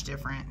is much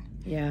different.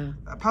 Yeah.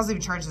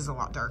 Positively Charged is a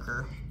lot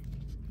darker.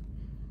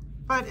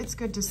 But it's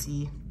good to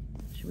see.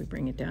 Should we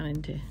bring it down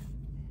into...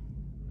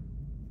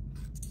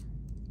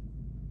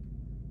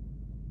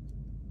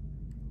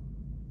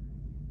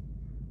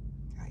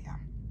 Oh yeah.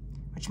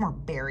 Much more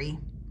berry.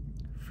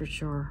 For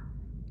sure.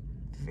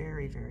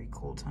 Very, very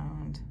cool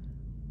toned.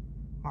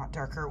 A lot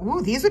darker.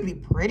 Ooh, these would be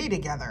pretty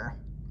together.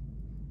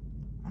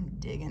 I'm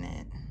digging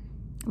it.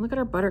 Look at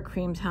our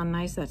buttercreams, how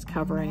nice that's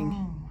covering.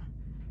 Oh.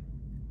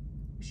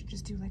 We should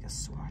just do like a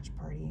swatch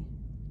party.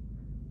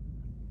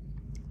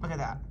 Look at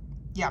that.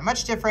 Yeah,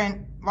 much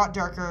different, a lot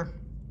darker,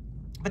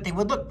 but they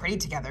would look pretty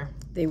together.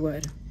 They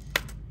would.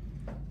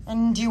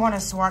 And do you want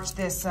to swatch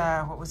this,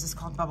 what was this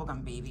called?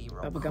 Bubblegum Baby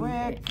real quick.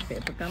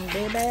 Bubblegum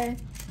Baby.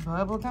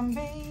 Bubblegum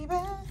Baby.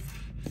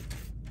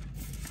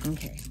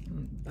 Okay,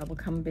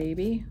 Bubblegum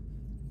Baby.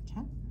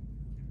 Okay.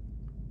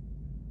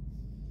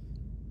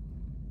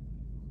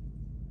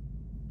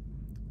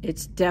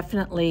 It's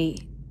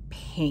definitely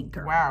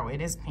pinker. Wow, it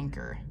is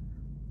pinker.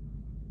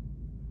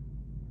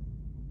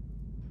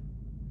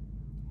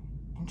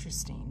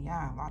 Interesting,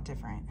 yeah, a lot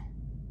different.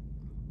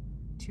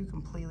 Two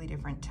completely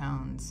different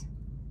tones.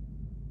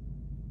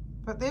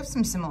 But they have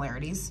some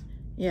similarities.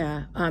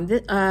 Yeah,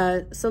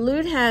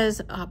 Salute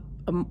has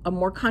a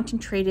more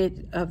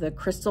concentrated of the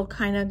crystal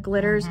kind of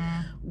glitters,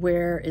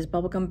 whereas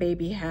Bubblegum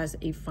Baby has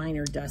a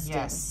finer dusting.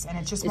 Yes, and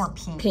it's just more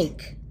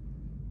pink.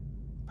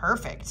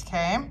 Perfect,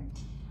 okay.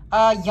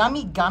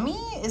 Yummy Gummy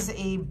is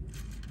a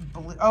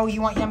blue. Oh,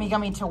 you want Yummy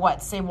Gummy to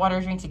what? Save Water,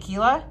 Drink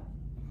Tequila?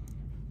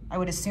 I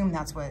would assume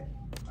that's what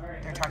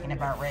they're talking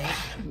about, right?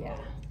 Yeah.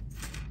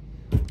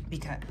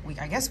 Because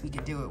I guess we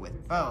could do it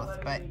with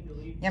both, but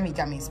Yummy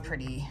Gummy's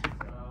pretty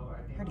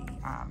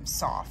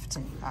soft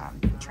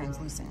and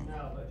translucent.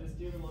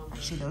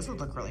 Actually, those would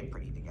look really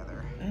pretty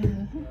together.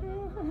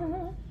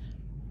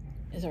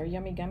 Is our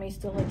Yummy Gummy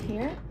still in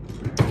here?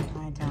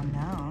 I don't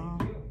know.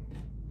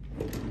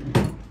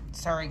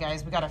 Sorry,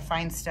 guys, we gotta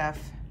find stuff.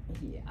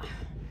 Yeah.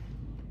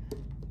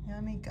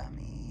 Yummy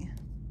Gummy.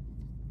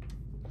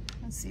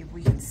 Let's see if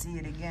we can see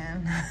it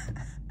again.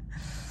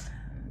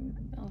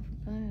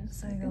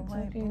 It's like a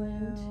light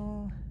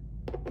blue.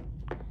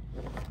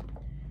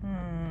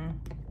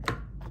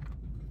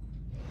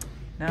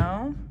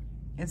 No?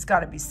 It's got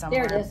to be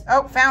somewhere. There it is.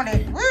 Oh, found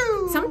it.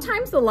 Woo!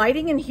 Sometimes the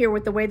lighting in here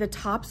with the way the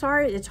tops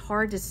are, it's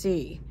hard to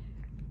see.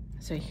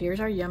 So here's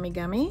our Yummy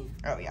Gummy.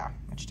 Oh, yeah.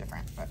 much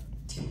different, but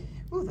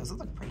ooh, those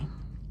look pretty.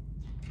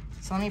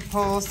 So let me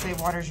pull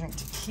Save Water Drink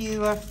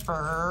Tequila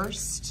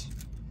first.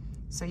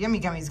 So Yummy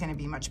Gummy is going to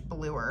be much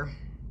bluer,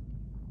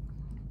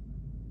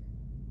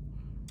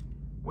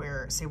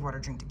 where Save Water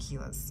Drink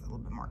Tequila is a little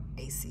bit more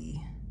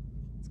icy.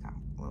 It's got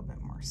a little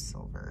bit more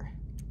silver.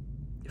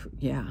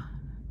 Yeah.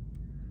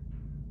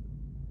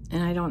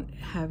 And I don't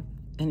have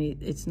any,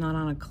 it's not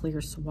on a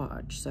clear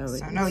swatch, so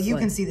no, you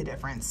can see the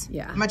difference.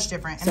 Yeah. Much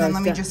different. And So then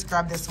let me just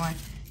grab this one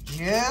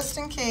just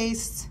in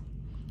case.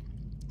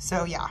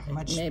 So yeah,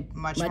 much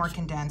more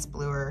condensed,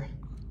 bluer.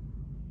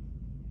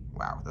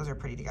 Wow, those are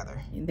pretty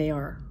together. They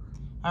are.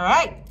 All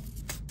right.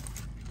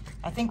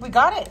 I think we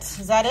got it.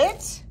 Is that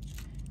it?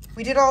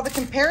 We did all the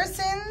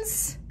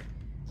comparisons.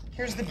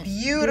 Here's the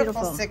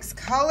beautiful 6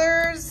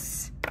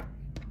 colors.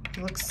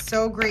 They look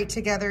so great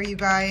together, you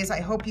guys.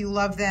 I hope you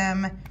love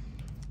them.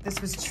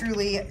 This was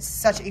truly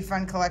such a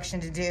fun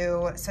collection to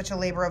do, such a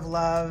labor of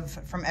love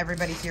from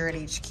everybody here at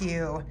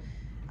HQ.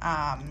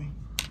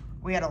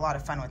 We had a lot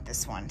of fun with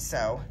this one.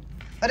 So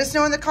let us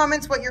know in the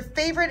comments what your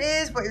favorite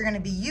is, what you're gonna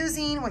be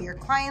using, what your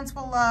clients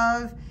will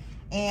love.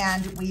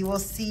 And we will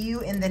see you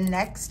in the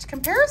next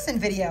comparison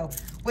video,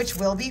 which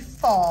will be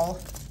fall.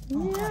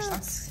 Oh gosh,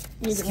 that's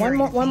scary.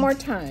 One more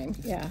time.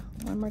 Yeah,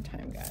 one more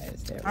time,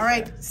 guys. All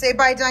right, say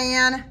bye,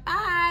 Diane.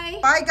 Bye.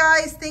 Bye,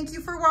 guys. Thank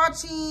you for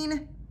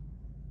watching.